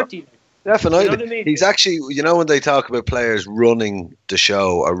only 30. Definitely. You know what I mean? He's actually, when they talk about players running the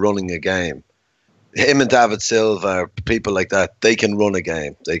show or running a game, him and David Silva, people like that, they can run a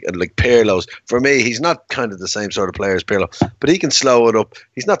game. Like Pirlo's. For me, he's not kind of the same sort of player as Pirlo, but he can slow it up.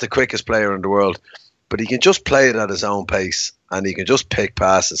 He's not the quickest player in the world, but he can just play it at his own pace, and he can just pick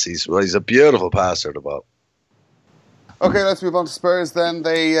passes. He's a beautiful passer of the ball. Okay, let's move on to Spurs then.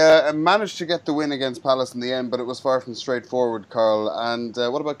 They managed to get the win against Palace in the end, but it was far from straightforward, Carl. And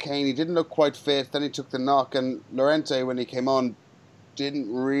what about Kane? He didn't look quite fit, then he took the knock, and Llorente, when he came on,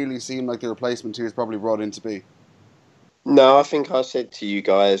 didn't really seem like the replacement he was probably brought in to be. No, I think I said to you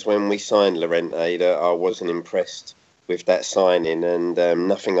guys when we signed Llorente that I wasn't impressed with that signing, and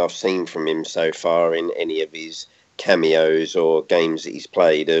nothing I've seen from him so far in any of his cameos or games that he's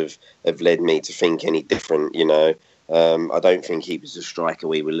played have led me to think any different, you know. I don't think he was the striker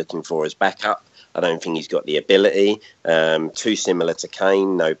we were looking for as backup. I don't think he's got the ability. Too similar to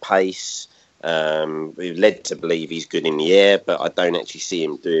Kane, no pace. We're led to believe he's good in the air, but I don't actually see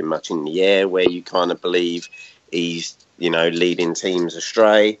him doing much in the air, where you kind of believe he's, you know, leading teams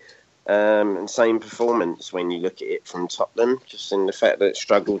astray. And same performance when you look at it from Tottenham, just in the fact that it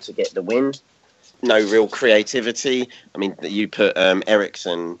struggled to get the win. No real creativity. I mean, you put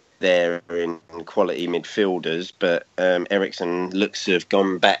Eriksen there in quality midfielders, but Eriksen looks to have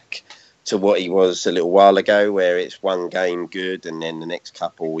gone back to what he was a little while ago, where it's one game good and then the next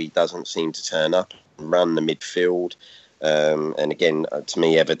couple he doesn't seem to turn up and run the midfield. And again, to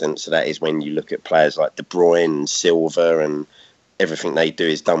me, evidence of that is when you look at players like De Bruyne, Silva, and everything they do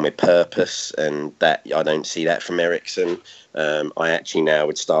is done with purpose, and that I don't see that from Eriksen. I actually now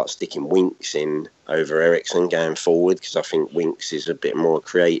would start sticking Winks in over Eriksen going forward, because I think Winks is a bit more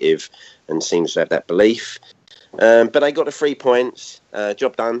creative and seems to have that belief. But they got the 3 points,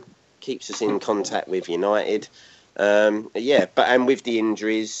 job done, keeps us in contact with United. And with the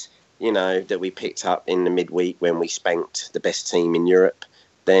injuries, you know, that we picked up in the midweek when we spanked the best team in Europe,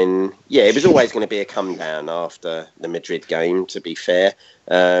 then, yeah, it was always going to be a come down after the Madrid game, to be fair.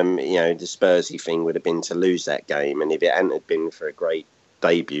 You know, the Spursy thing would have been to lose that game, and if it hadn't been for a great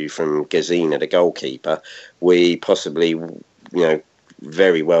debut from Gazina, the goalkeeper, we possibly, you know,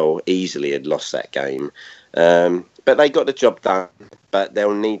 very well easily had lost that game. But they got the job done, but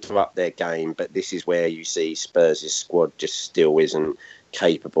they'll need to up their game. But this is where you see Spurs' squad just still isn't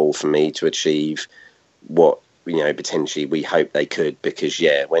capable for me to achieve what, you know, potentially we hope they could, because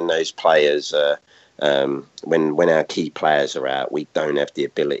when those players when our key players are out, we don't have the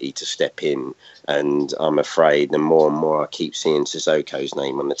ability to step in, and I'm afraid the more and more I keep seeing Sissoko's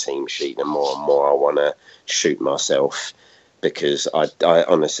name on the team sheet, the more and more I want to shoot myself, because I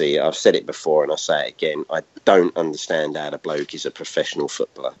honestly, I've said it before and I say it again, I don't understand how the bloke is a professional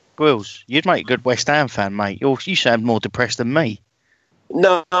footballer. Wills, you'd make a good West Ham fan, mate. You sound more depressed than me.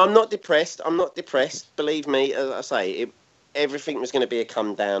 No, I'm not depressed. Believe me, as I say, everything was going to be a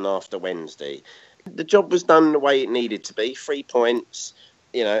come down after Wednesday. The job was done the way it needed to be. 3 points,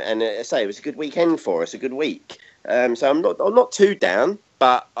 you know, and I say it was a good weekend for us, a good week. So I'm not too down,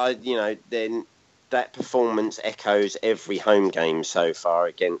 but then that performance echoes every home game so far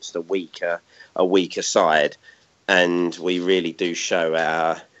against a weaker side, and we really do show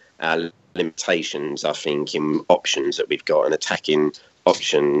our limitations, I think, in options that we've got and attacking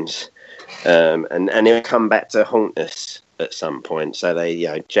options, and it'll come back to haunt us at some point. So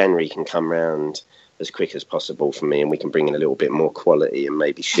January can come round as quick as possible for me, and we can bring in a little bit more quality and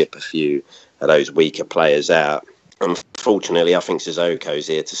maybe ship a few of those weaker players out. Unfortunately, I think Sissoko's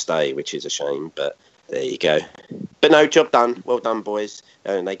here to stay, which is a shame, but there you go. But no, job done. Well done, boys.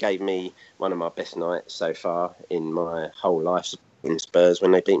 And they gave me one of my best nights so far in my whole life in Spurs when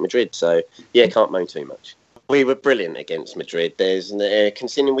they beat Madrid. So, yeah, can't moan too much. We were brilliant against Madrid.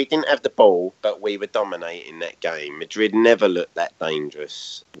 Considering we didn't have the ball, but we were dominating that game. Madrid never looked that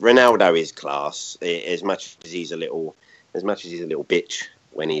dangerous. Ronaldo is class, as much as he's a little bitch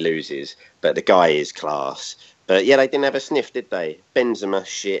when he loses. But the guy is class. But yeah, they didn't have a sniff, did they? Benzema,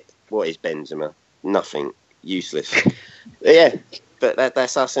 shit. What is Benzema? Nothing. Useless. Yeah, but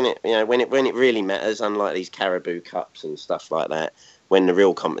that's us, isn't it? You know, when it really matters, unlike these Carabao Cups and stuff like that. When the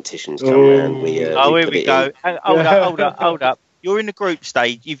real competitions come around, here we go. Hold up. You're in the group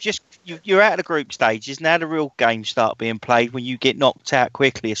stage. You're out of the group stages. Now the real games start being played when you get knocked out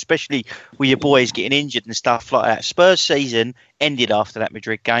quickly, especially with your boys getting injured and stuff like that. Spurs season ended after that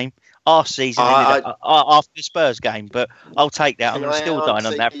Madrid game. Our season ended after the Spurs game, but I'll take that. I'm still dying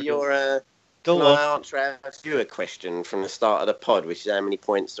on that. Can I answer you a question from the start of the pod, which is how many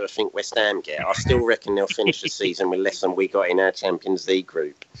points do I think West Ham get? I still reckon they'll finish the season with less than we got in our Champions League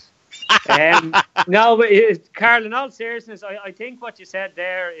group. No, but Carl, in all seriousness, I think what you said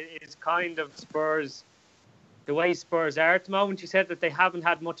there is kind of Spurs the way Spurs are at the moment. You said that they haven't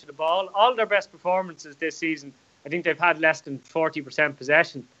had much of the ball. All their best performances this season, I think they've had less than 40%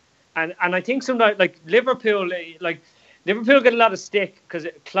 possession. And I think sometimes, like Liverpool get a lot of stick because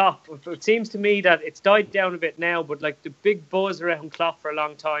Klopp. It seems to me that it's died down a bit now, but like the big buzz around Klopp for a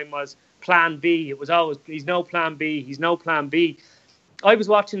long time was Plan B. It was always, he's no Plan B. He's no Plan B. I was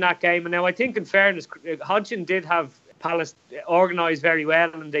watching that game, and now I think, in fairness, Hodgson did have Palace organised very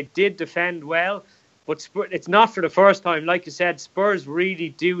well, and they did defend well. But it's not for the first time. Like you said, Spurs really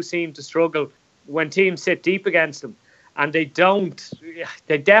do seem to struggle when teams sit deep against them. And they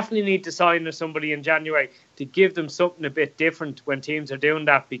definitely need to sign somebody in January to give them something a bit different when teams are doing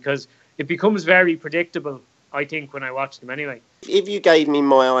that, because it becomes very predictable, I think, when I watch them anyway. If you gave me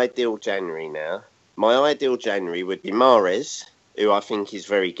my ideal January now, my ideal January would be Mahrez, who I think is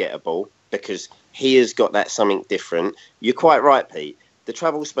very gettable because he has got that something different. You're quite right, Pete. The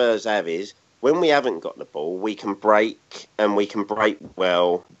trouble Spurs have is when we haven't got the ball, we can break, and we can break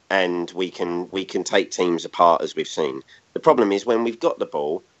well, and we can take teams apart, as we've seen. The problem is when we've got the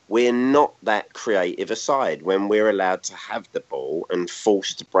ball, we're not that creative a side when we're allowed to have the ball and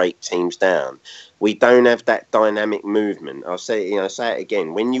forced to break teams down. We don't have that dynamic movement. I'll say it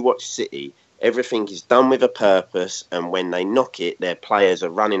again. When you watch City, everything is done with a purpose, and when they knock it, their players are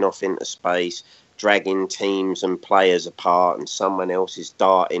running off into space, dragging teams and players apart, and someone else is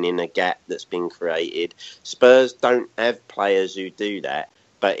darting in a gap that's been created. Spurs don't have players who do that.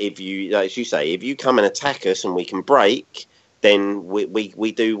 But if you, as you say, if you come and attack us and we can break, then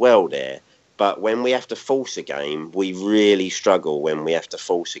we do well there. But when we have to force a game, we really struggle when we have to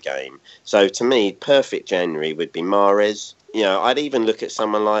force a game. So to me, perfect January would be Mahrez. I'd even look at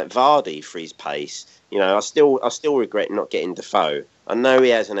someone like Vardy for his pace. I still regret not getting Defoe. I know he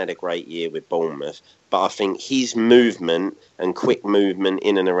hasn't had a great year with Bournemouth, but I think his movement and quick movement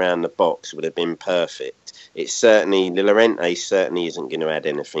in and around the box would have been perfect. Llorente certainly isn't going to add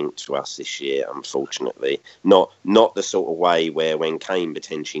anything to us this year, unfortunately. Not the sort of way where when Kane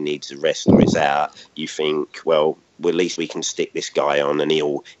potentially needs a rest or is out, you think, well, at least we can stick this guy on and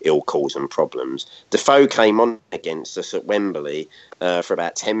he'll cause them problems. Defoe came on against us at Wembley for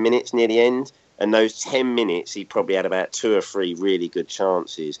about 10 minutes near the end. And those 10 minutes, he probably had about 2 or 3 really good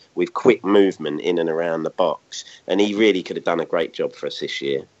chances with quick movement in and around the box. And he really could have done a great job for us this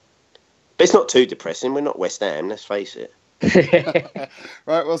year. But it's not too depressing. We're not West Ham, let's face it.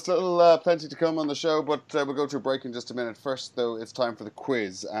 Right, well, still plenty to come on the show, but we'll go to a break in just a minute. First, though, it's time for the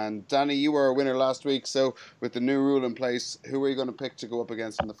quiz. And Danny, you were a winner last week, so with the new rule in place, who are you going to pick to go up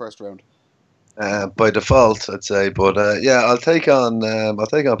against in the first round? By default, I'd say, but I'll take on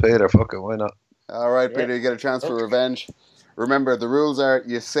Peter. Fuck it, why not? All right, Peter, you get a chance for revenge. Remember, the rules are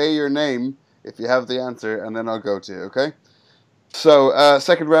you say your name if you have the answer, and then I'll go to you, okay? So,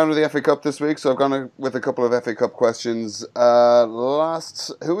 second round of the FA Cup this week, so I've gone with a couple of FA Cup questions. Who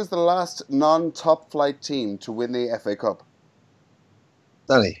was the last non-top flight team to win the FA Cup?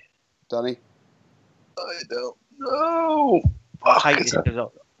 Danny? I don't know.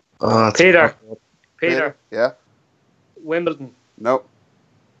 Peter. Yeah? Wimbledon. Nope.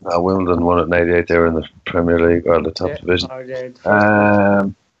 Wimbledon won it in '88. They were in the Premier League or the top division.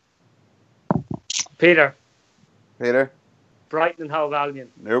 Peter. Brighton and Hove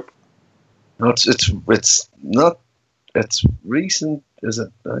Albion. Nope. No, it's not. It's recent, is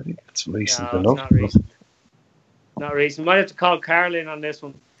it? I think it's recent enough. It's not recent. Might have to call Carl in on this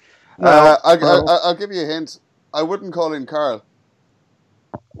one. I'll give you a hint. I wouldn't call in Carl.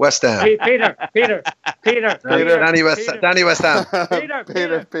 West Ham. Peter. Danny West Ham.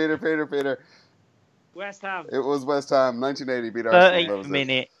 Peter. West Ham. It was West Ham. 1980 beat Arsenal. 30th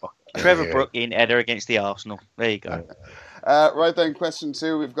minute. Trevor Brook in header against the Arsenal. There you go. Right then, question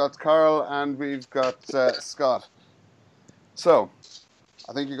 2. We've got Carl and we've got Scott. So,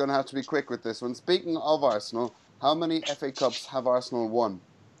 I think you're going to have to be quick with this one. Speaking of Arsenal, how many FA Cups have Arsenal won?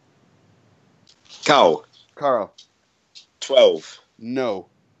 Carl. 12. No.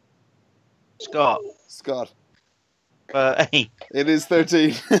 Scott. 13. It is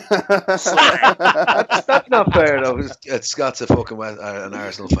 13. That's not fair though. Scott's a fucking an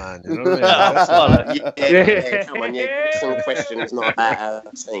Arsenal fan. You know what I mean? Yeah, come on, some questions not about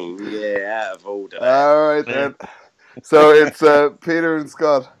our team. Yeah, out of order. All right then. So it's Peter and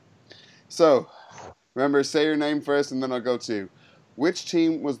Scott. So remember, say your name first, and then I'll go to you. Which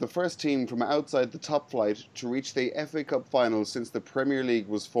team was the first team from outside the top flight to reach the FA Cup final since the Premier League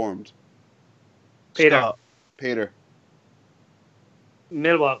was formed? Peter.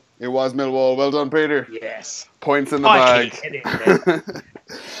 Millwall. It was Millwall. Well done, Peter. Yes. Points in the bag.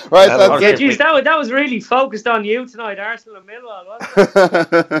 Right. That was really focused on you tonight, Arsenal and Millwall, wasn't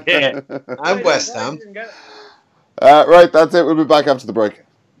it? Yeah. And West Ham. Right, that's it. We'll be back after the break.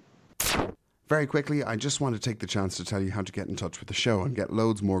 Very quickly, I just want to take the chance to tell you how to get in touch with the show and get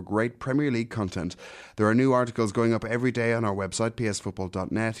loads more great Premier League content. There are new articles going up every day on our website,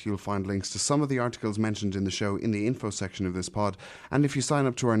 psfootball.net. You'll find links to some of the articles mentioned in the show in the info section of this pod. And if you sign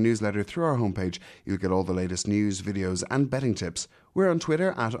up to our newsletter through our homepage, you'll get all the latest news, videos and betting tips. We're on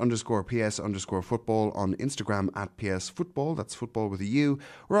Twitter at _PS_football, on Instagram at PSFootball, that's football with a U.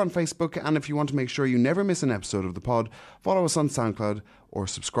 We're on Facebook, and if you want to make sure you never miss an episode of the pod, follow us on SoundCloud or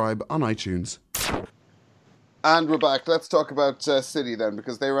subscribe on iTunes. And we're back. Let's talk about City then,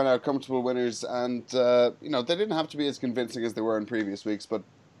 because they ran out comfortable winners, and they didn't have to be as convincing as they were in previous weeks, but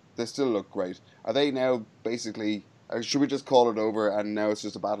they still look great. Are they now basically, should we just call it over and now it's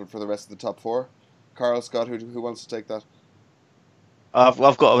just a battle for the rest of the top four? Carl, Scott, who wants to take that?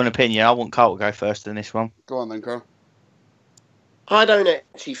 I've got an opinion. I want Carl to go first in this one. Go on then, Carl. I don't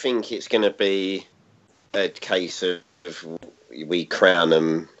actually think it's going to be a case of we crown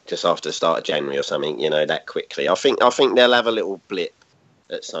them just after the start of January or something, that quickly. I think they'll have a little blip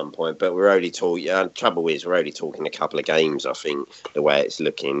at some point, but we're only talking. Trouble is, we're only talking a couple of games. I think the way it's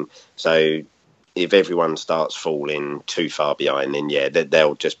looking. So if everyone starts falling too far behind, then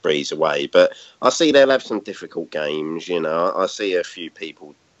they'll just breeze away. But I see they'll have some difficult games. I see a few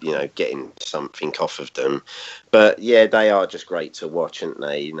people, getting something off of them. But yeah, they are just great to watch, aren't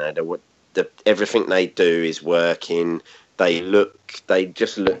they? Everything they do is working. They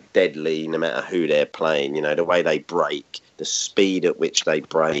just look deadly no matter who they're playing. The way they break, the speed at which they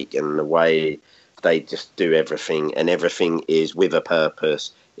break, and the way they just do everything, and everything is with a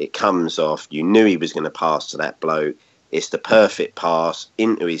purpose. It comes off. You knew he was going to pass to that bloke. It's the perfect pass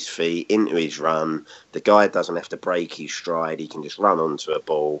into his feet, into his run. The guy doesn't have to break his stride. He can just run onto a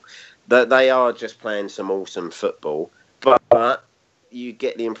ball. They are just playing some awesome football. But you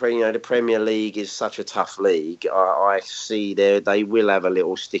get the impression, the Premier League is such a tough league. I see they will have a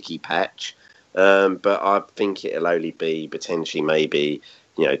little sticky patch. But I think it'll only be potentially maybe,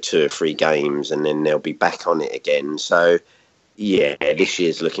 2 or 3 games, and then they'll be back on it again. So, yeah, this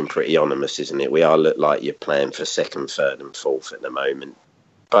year's looking pretty ominous, isn't it? We all look like you're playing for 2nd, 3rd and 4th at the moment.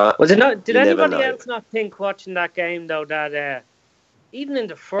 But did anybody else not think watching that game, though, that even in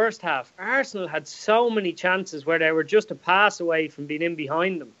the first half, Arsenal had so many chances where they were just a pass away from being in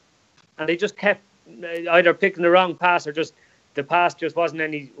behind them. And they just kept either picking the wrong pass or just the pass just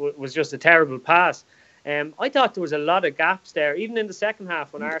was just a terrible pass. I thought there was a lot of gaps there, even in the second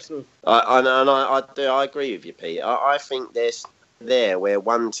half when Arsenal. I agree with you, Pete. I think there's there where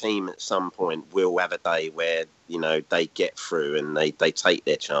one team at some point will have a day where they get through and they take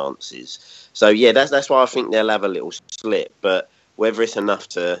their chances. So yeah, that's why I think they'll have a little slip. But whether it's enough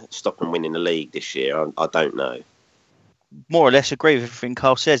to stop them winning the league this year, I don't know. More or less agree with everything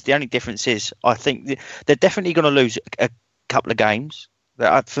Carl says. The only difference is I think they're definitely going to lose a couple of games.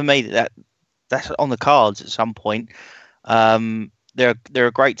 For me, that's on the cards at some point. They're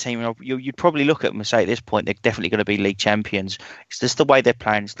a great team. You'd probably look at them and say at this point they're definitely going to be league champions. It's just the way they're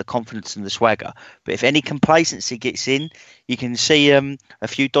playing, it's the confidence and the swagger. But if any complacency gets in, you can see a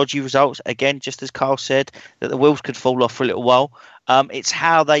few dodgy results. Again, just as Carl said, that the wheels could fall off for a little while. It's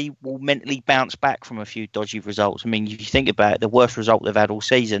how they will mentally bounce back from a few dodgy results. I mean, if you think about it, the worst result they've had all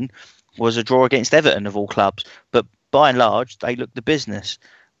season was a draw against Everton of all clubs. But by and large, they look the business.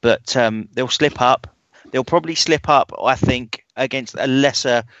 But they'll slip up. They'll probably slip up, I think, against a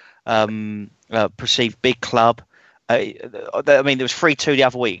lesser perceived big club. I mean, there was 3-2 the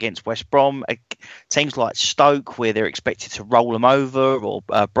other week against West Brom. Teams like Stoke, where they're expected to roll them over, or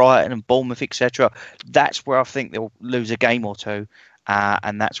Brighton and Bournemouth, etc. That's where I think they'll lose a game or two,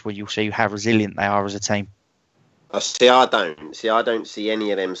 and that's where you'll see how resilient they are as a team. I don't see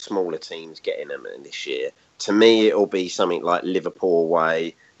any of them smaller teams getting them this year. To me, it'll be something like Liverpool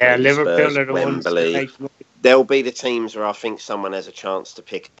away. Yeah, Liverpool Spurs, are the Wembley. ones. They'll be the teams where I think someone has a chance to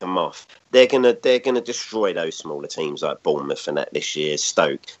pick them off. They're gonna destroy those smaller teams like Bournemouth and that this year.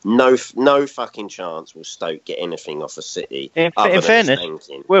 Stoke, no fucking chance will Stoke get anything off a City. In fairness,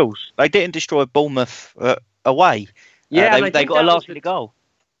 Wills, they didn't destroy Bournemouth away. Yeah, they got a last-minute goal.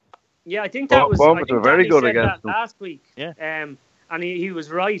 Yeah, I think that was. Bournemouth were very good against them last week. Yeah, and he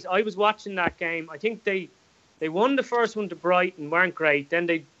was right. I was watching that game. I think they won the first one to Brighton, weren't great. Then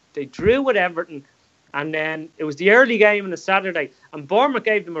they drew with Everton, and then it was the early game on the Saturday, and Bournemouth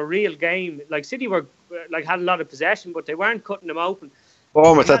gave them a real game. Like City were had a lot of possession, but they weren't cutting them open.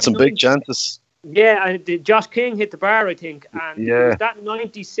 Bournemouth had some big chances. Yeah, and Josh King hit the bar, I think, and it was that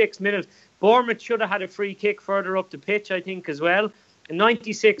 96th minute. Bournemouth should have had a free kick further up the pitch, I think, as well.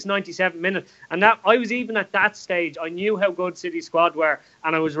 96, 97 minute. And that I was even at that stage, I knew how good City's squad were,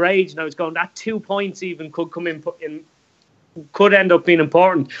 and I was raging. I was going, that 2 points even could come in could end up being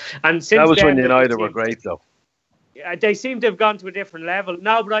important. And since that was then, when United were great, though. They seem to have gone to a different level.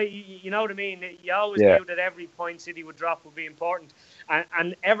 No, but you know what I mean? You always knew that every point City would drop would be important.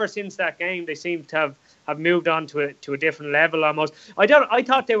 And ever since that game, they seem to have moved on to a different level almost. I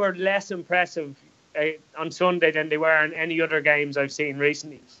thought they were less impressive on Sunday than they were in any other games I've seen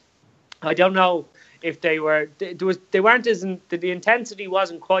recently. I don't know if they were. They weren't as the intensity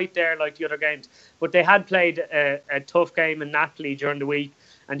wasn't quite there like the other games, but they had played a tough game in Napoli during the week.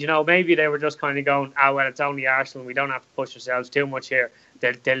 And, you know, maybe they were just kind of going, well, it's only Arsenal. We don't have to push ourselves too much here.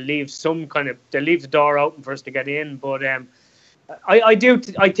 They'll leave the door open for us to get in. But I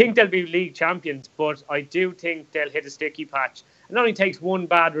think they'll be league champions, but I do think they'll hit a sticky patch. It only takes one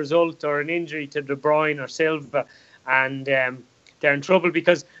bad result or an injury to De Bruyne or Silva, and they're in trouble,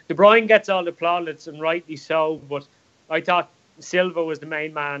 because De Bruyne gets all the plaudits, and rightly so. But I thought Silva was the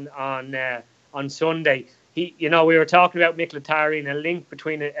main man on Sunday. We were talking about Mkhitaryan, a link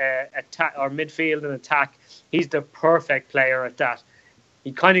between attack or midfield and attack. He's the perfect player at that.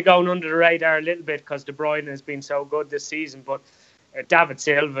 He's kind of going under the radar a little bit because De Bruyne has been so good this season. But David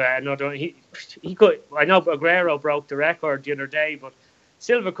Silva, another, he could. I know Aguero broke the record the other day, but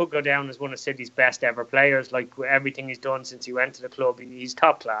Silva could go down as one of City's best ever players. Like everything he's done since he went to the club, he's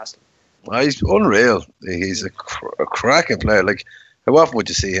top class. He's unreal. He's a cracking player. Like, how often would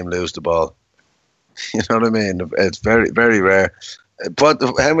you see him lose the ball? You know what I mean? It's very, very rare. But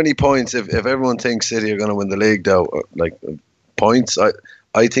how many points, if everyone thinks City are going to win the league, though, like points,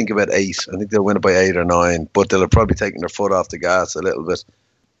 I think about 8. I think they'll win it by 8 or 9, but they'll have probably taken their foot off the gas a little bit.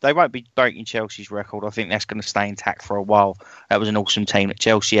 They won't be breaking Chelsea's record. I think that's going to stay intact for a while. That was an awesome team that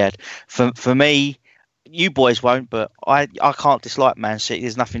Chelsea had. For me, you boys won't, but I can't dislike Man City.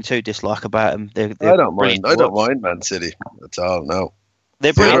 There's nothing to dislike about them. They're I don't mind Man City at all, no.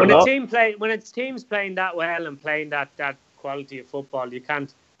 They're brilliant. When it's teams playing that well and playing that quality of football, you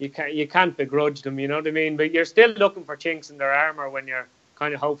can't begrudge them. You know what I mean? But you're still looking for chinks in their armour when you're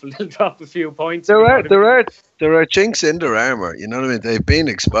kind of hopeful they'll drop a few points. There are chinks in their armour. You know what I mean? They've been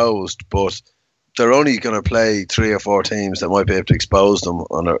exposed, but they're only going to play 3 or 4 teams that might be able to expose them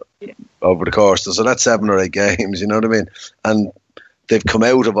over the course. So that's 7 or 8 games. You know what I mean? And they've come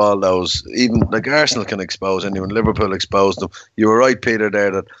out of all those. Even like Arsenal can expose anyone. Liverpool exposed them. You were right, Peter, there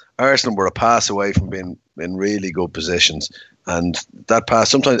that Arsenal were a pass away from being in really good positions. And that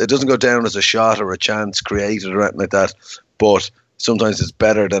pass, sometimes it doesn't go down as a shot or a chance created or anything like that. But sometimes it's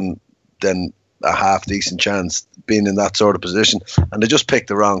better than a half decent chance being in that sort of position. And they just picked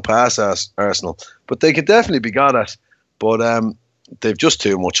the wrong pass, Arsenal. But they could definitely be got at. But they've just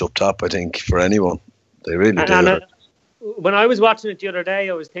too much up top, I think, for anyone. They really do. When I was watching it the other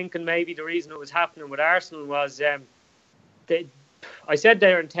day, I was thinking maybe the reason it was happening with Arsenal was I said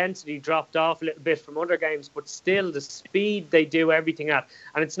their intensity dropped off a little bit from other games, but still the speed they do everything at.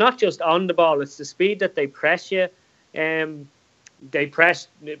 And it's not just on the ball, it's the speed that they press you. They press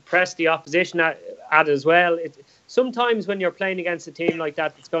the opposition at as well. Sometimes when you're playing against a team like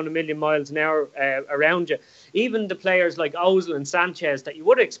that that's going a million miles an hour around you, even the players like Ozil and Sanchez that you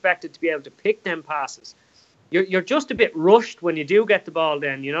would have expected to be able to pick them passes, you're just a bit rushed when you do get the ball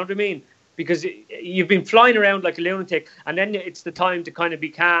then, you know what I mean? Because you've been flying around like a lunatic, and then it's the time to kind of be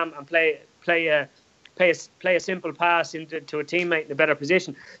calm and play a simple pass into a teammate in a better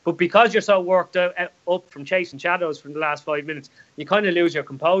position. But because you're so worked up from chasing shadows from the last 5 minutes, you kind of lose your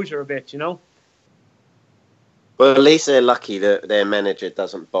composure a bit, you know? Well, at least they're lucky that their manager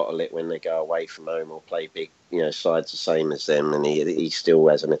doesn't bottle it when they go away from home or play big, sides the same as them, and he still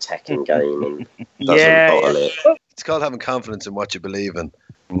has an attacking game and doesn't bottle it. It's called having confidence in what you believe in.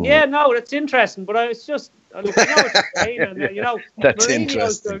 Yeah, no, that's interesting, but it's just, that's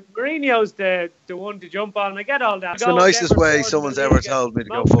Mourinho's the one to jump on, and I get all that. It's the nicest way someone's ever told me to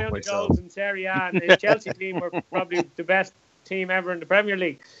go fuck myself. Goals in Serie A, and the Chelsea team were probably the best team ever in the Premier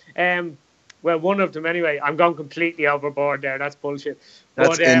League. Well, one of them anyway. I'm going completely overboard there. That's bullshit.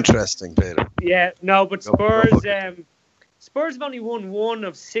 That's interesting, Peter. Yeah, no, but Spurs have only won 1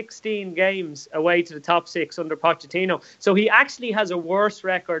 of 16 games away to the top 6 under Pochettino. So he actually has a worse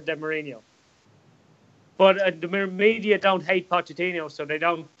record than Mourinho. But the media don't hate Pochettino, so they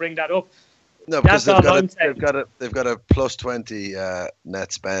don't bring that up. No, because they've got a plus 20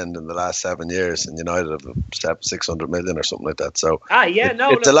 net spend in the last 7 years, and United have 600 million or something like that. So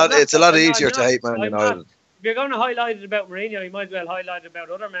it's a lot easier to hate Man United. If you're going to highlight it about Mourinho, you might as well highlight it about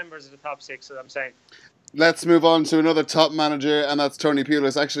other members of the top 6, as I'm saying. Let's move on to another top manager, and that's Tony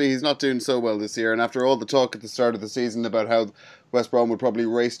Pulis. Actually, he's not doing so well this year, and after all the talk at the start of the season about how West Brom would probably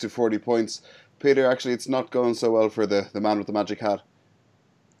race to 40 points. Peter, actually, it's not going so well for the man with the magic hat.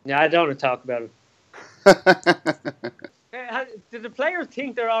 Yeah, I don't want to talk about it. Do the players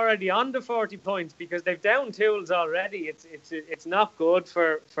think they're already on the 40 points because they've down tools already? It's not good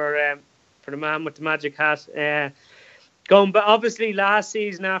for the man with the magic hat. But obviously last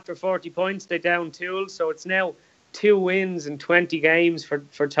season after 40 points they down tools, so it's now 2 wins in 20 games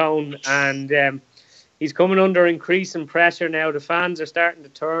for Tone, and he's coming under increasing pressure now. The fans are starting to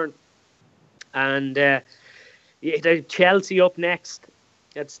turn, and the Chelsea up next.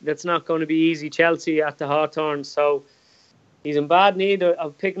 That's not going to be easy. Chelsea at the Hawthorns, so he's in bad need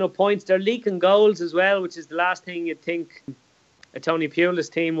of picking up points. They're leaking goals as well, which is the last thing you'd think a Tony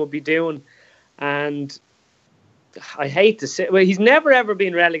Pulis team would be doing. And I hate to say, well, he's never ever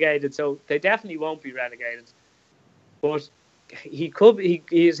been relegated, so they definitely won't be relegated. But he could be,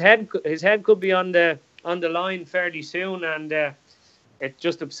 his head could be on the line fairly soon, and it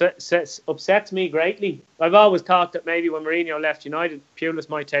just upsets me greatly. I've always thought that maybe when Mourinho left United, Pulis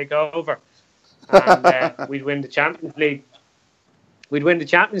might take over, and we'd win the Champions League. We'd win the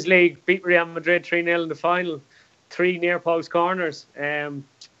Champions League, beat Real Madrid 3-0 in the final, 3 near post corners.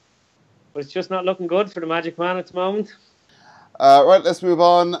 But it's just not looking good for the Magic Man at the moment. Right, let's move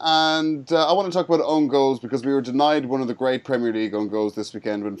on. And I want to talk about own goals because we were denied one of the great Premier League own goals this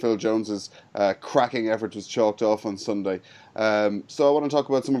weekend when Phil Jones's cracking effort was chalked off on Sunday. So I want to talk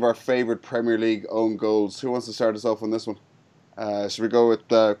about some of our favourite Premier League own goals. Who wants to start us off on this one? Should we go with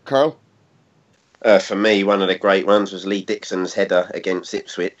Carl? For me, one of the great ones was Lee Dixon's header against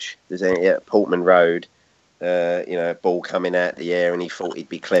Ipswich. There's at Portman Road. Ball coming out the air, and he thought he'd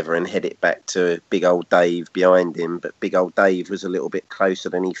be clever and head it back to big old Dave behind him. But big old Dave was a little bit closer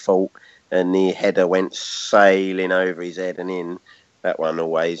than he thought, and the header went sailing over his head and in. That one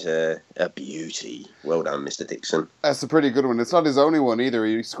always a beauty. Well done, Mr. Dixon. That's a pretty good one. It's not his only one either.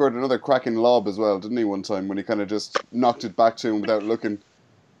 He scored another cracking lob as well, didn't he, one time, when he kind of just knocked it back to him without looking,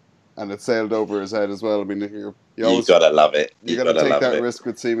 and it sailed over his head as well. I mean, you always got to love it. You got to take that risk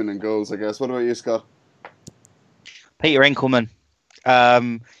with Seaman and goals, I guess. What about you, Scott? Peter Enkelman. He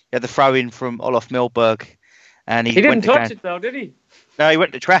had the throw in from Olof Milberg, and he didn't touch it though, did he? No, he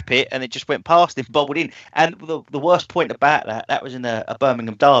went to trap it, and it just went past him, bobbled in. And the worst point about that was in a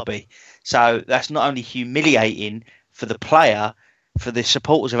Birmingham derby. So that's not only humiliating for the player, for the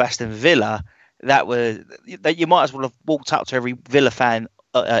supporters of Aston Villa. That you might as well have walked up to every Villa fan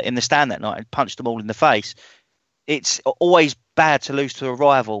in the stand that night and punched them all in the face. It's always bad to lose to a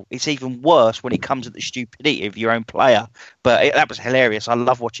rival. It's even worse when it comes at the stupidity of your own player. But that was hilarious. I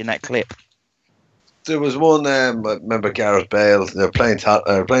love watching that clip. There was one, I remember Gareth Bale, they're playing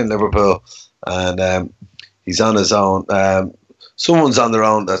Liverpool, and he's on his own. Someone's on their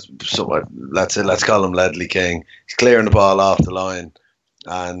own. Let's call him Ledley King. He's clearing the ball off the line,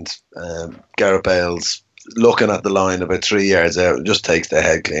 and Gareth Bale's looking at the line about 3 yards out and just takes the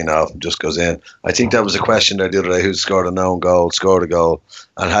head clean off and just goes in. I think that was a question there the other day, who scored an own goal, scored a goal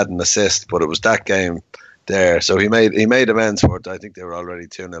and had an assist, but it was that game there. So he made amends for it. I think they were already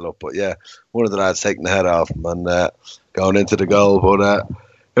 2-0 up, but yeah, one of the lads taking the head off him and going into the goal, but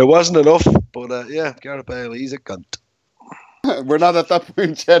it wasn't enough. But yeah, Gareth Bale, he's a cunt. We're not at that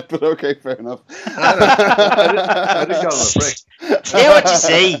point yet, but okay, fair enough. I didn't call him a prick. Yeah, what you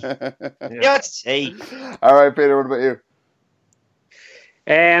see. Yeah, what you see. All right, Peter, what about you?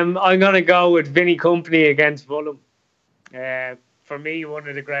 I'm going to go with Vinny Kompany against Fulham. For me, one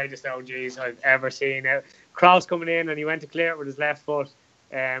of the greatest OGs I've ever seen. Cross coming in, and he went to clear it with his left foot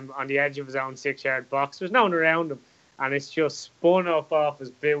on the edge of his own 6-yard box. There's no one around him, and it's just spun up off his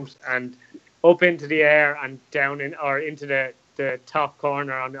boot and up into the air and down into the top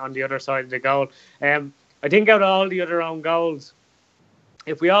corner on the other side of the goal. I think out of all the other own goals,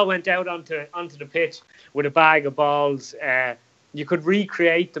 if we all went out onto the pitch with a bag of balls, you could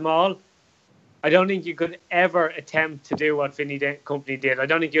recreate them all. I don't think you could ever attempt to do what Vinny Kompany did. I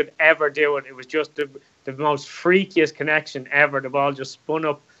don't think you'd ever do it. It was just the most freakiest connection ever. The ball just spun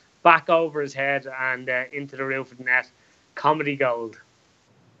up back over his head and into the roof of the net. Comedy gold.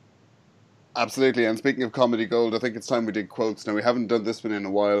 Absolutely. And speaking of comedy gold, I think it's time we did quotes. Now, we haven't done this one in a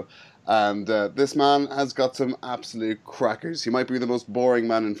while. And this man has got some absolute crackers. He might be the most boring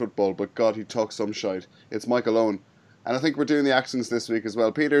man in football, but God, he talks some shite. It's Michael Owen. And I think we're doing the accents this week as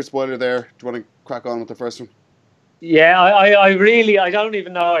well. Peter, spoiler there. Do you want to crack on with the first one? Yeah, I don't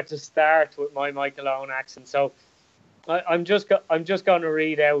even know where to start with my Michael Owen accent. So I'm just going to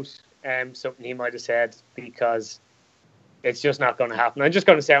read out something he might have said, because it's just not going to happen. I'm just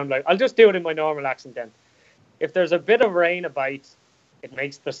going to sound like... I'll just do it in my normal accent then. If there's a bit of rain about, it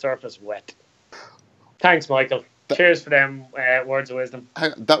makes the surface wet. Thanks, Michael. Cheers for them words of wisdom.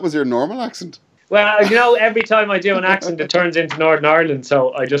 That was your normal accent? Well, every time I do an accent, it turns into Northern Ireland,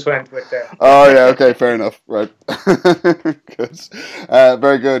 so I just went with the... Oh, yeah, okay, fair enough. Right. Good.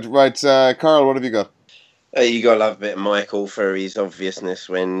 Very good. Right, Carl, what have you got? You got to love a bit of Michael for his obviousness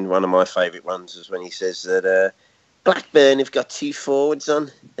when one of my favourite ones was when he says that Blackburn have got 2 forwards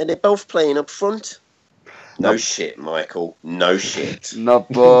on and they're both playing up front. No shit, Michael. No shit. Not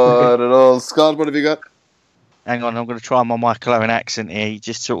bad at all. Scott, what have you got? Hang on, I'm going to try my Michael Owen accent here. You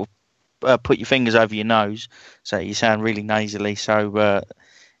just sort of put your fingers over your nose so you sound really nasally. So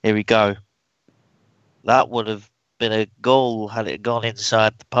here we go. That would have been a goal had it gone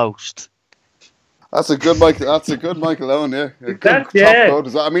inside the post. That's a good Michael Owen, yeah. A good top quote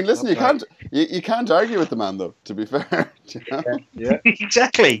as well. I mean, listen, you can't argue with the man though. To be fair, yeah,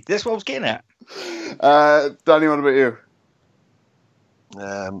 exactly. That's what I was getting at. Danny, what about you?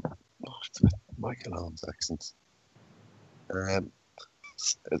 Michael Owen's accents. I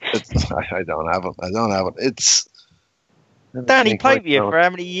don't have it. It's. Danny played with you for how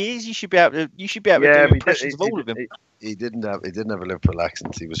many years? You should be able to do impressions of all of them. He didn't have a Liverpool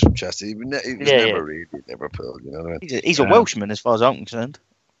accent. He was from Chester. He was never really Liverpool. You know what I mean? He's a Welshman as far as I'm concerned.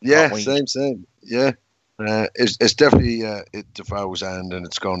 Yeah, same. Yeah, it's definitely Defoe's end, and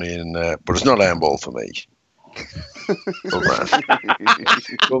it's gone in, but it's not handball for me. Good man.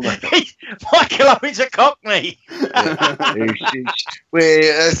 Michael Owen's a Cockney. Cockney's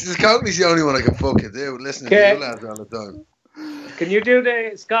the only one I can fucking do. Listening to you lads all the time. Can you do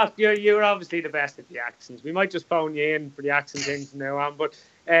the Scott? You're obviously the best at the accents. We might just phone you in for the accent things from now on. But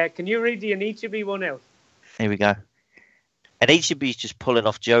can you read the Anichebe one out? Here we go. Anichebe's just pulling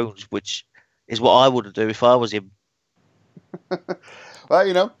off Jones, which is what I would do if I was him.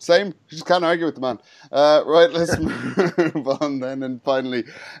 Well, same. You just can't argue with the man. Right, let's move on then. And finally,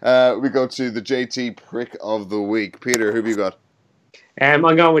 we go to the JT Prick of the Week. Peter, who have you got? I'm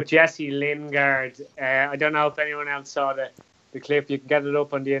going with Jesse Lingard. I don't know if anyone else saw the clip. You can get it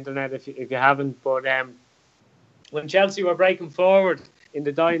up on the internet if you haven't. But when Chelsea were breaking forward in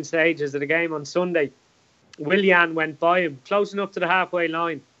the dying stages of the game on Sunday, Willian went by him, close enough to the halfway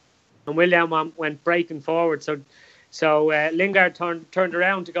line. And Willian went breaking forward. So Lingard turned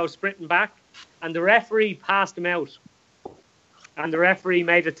around to go sprinting back, and the referee passed him out. And the referee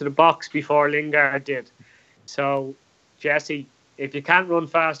made it to the box before Lingard did. So, Jesse, if you can't run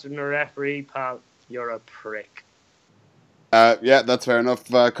faster than a referee, pal, you're a prick. Yeah, that's fair enough.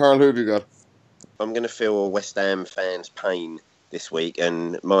 Carl, who have you got? I'm going to feel West Ham fans' pain this week,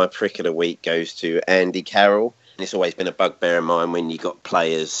 and my prick of the week goes to Andy Carroll. It's always been a bugbear of mine when you got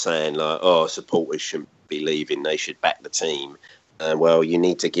players saying, like, supporters shouldn't be leaving, they should back the team. Well, you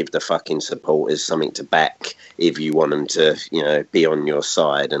need to give the fucking supporters something to back if you want them to, be on your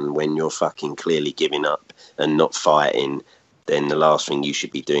side. And when you're fucking clearly giving up and not fighting, then the last thing you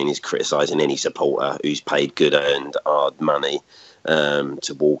should be doing is criticising any supporter who's paid good earned hard money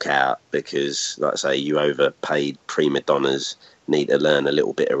to walk out because, like I say, you overpaid prima donnas need to learn a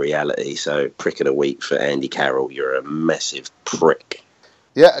little bit of reality. So, prick of the week for Andy Carroll. You're a massive prick.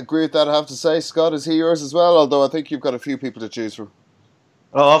 Yeah, agree with that, I have to say. Scott, is he yours as well? Although I think you've got a few people to choose from.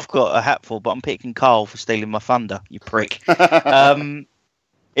 Oh, I've got a hatful, but I'm picking Carl for stealing my thunder, you prick.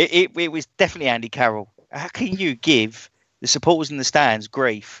 It was definitely Andy Carroll. How can you give the supporters in the stands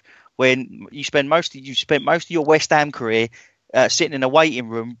grief when you spent most of your West Ham career sitting in a waiting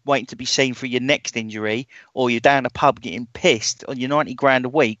room waiting to be seen for your next injury, or you're down a pub getting pissed on your 90 grand a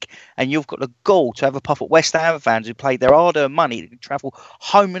week, and you've got the gall to have a puff at West Ham fans who paid their hard-earned money to travel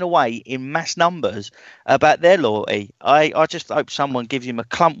home and away in mass numbers about their loyalty. I just hope someone gives him a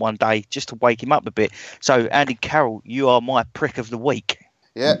clump one day just to wake him up a bit. So, Andy Carroll, you are my prick of the week.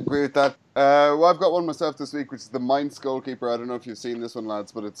 Yeah, agree with that. Well, I've got one myself this week, which is the Mainz goalkeeper. I don't know if you've seen this one,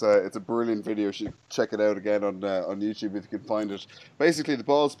 lads, but it's a brilliant video. You should check it out again on YouTube if you can find it. Basically, the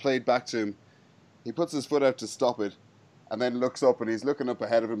ball's played back to him. He puts his foot out to stop it, and then looks up, and he's looking up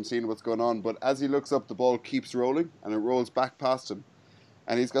ahead of him, seeing what's going on. But as he looks up, the ball keeps rolling, and it rolls back past him.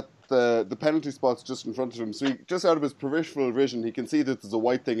 And he's got the penalty spots just in front of him. So just out of his peripheral vision, he can see that there's a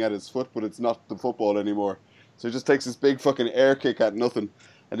white thing at his foot, but it's not the football anymore. So he just takes this big fucking air kick at nothing.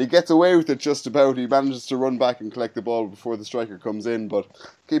 And he gets away with it just about. He manages to run back and collect the ball before the striker comes in. But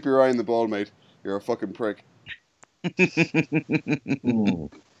keep your eye on the ball, mate. You're a fucking prick. Any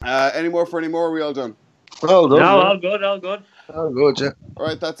more? Are we all done? All done. No, all good. Oh, good, yeah. All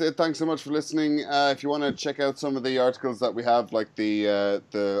right, that's it. Thanks so much for listening. If you want to check out some of the articles that we have, like the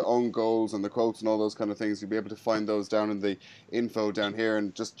own goals and the quotes and all those kind of things, you'll be able to find those down in the info down here.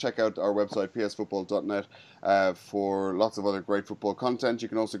 And just check out our website, psfootball.net, for lots of other great football content. You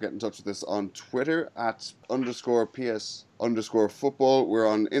can also get in touch with us on Twitter at _PS_football. We're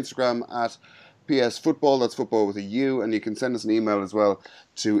on Instagram at PS Football, that's football with a U, and you can send us an email as well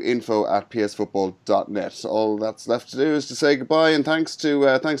to info@psfootball.net. All that's left to do is to say goodbye, and thanks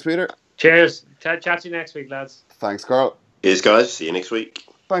Peter. Cheers. Chat to you next week, lads. Thanks, Carl. Cheers, guys. See you next week.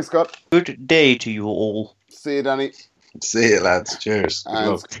 Thanks, Scott. Good day to you all. See you, Danny. See you, lads. Cheers.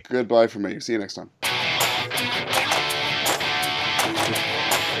 And goodbye from me. See you next time.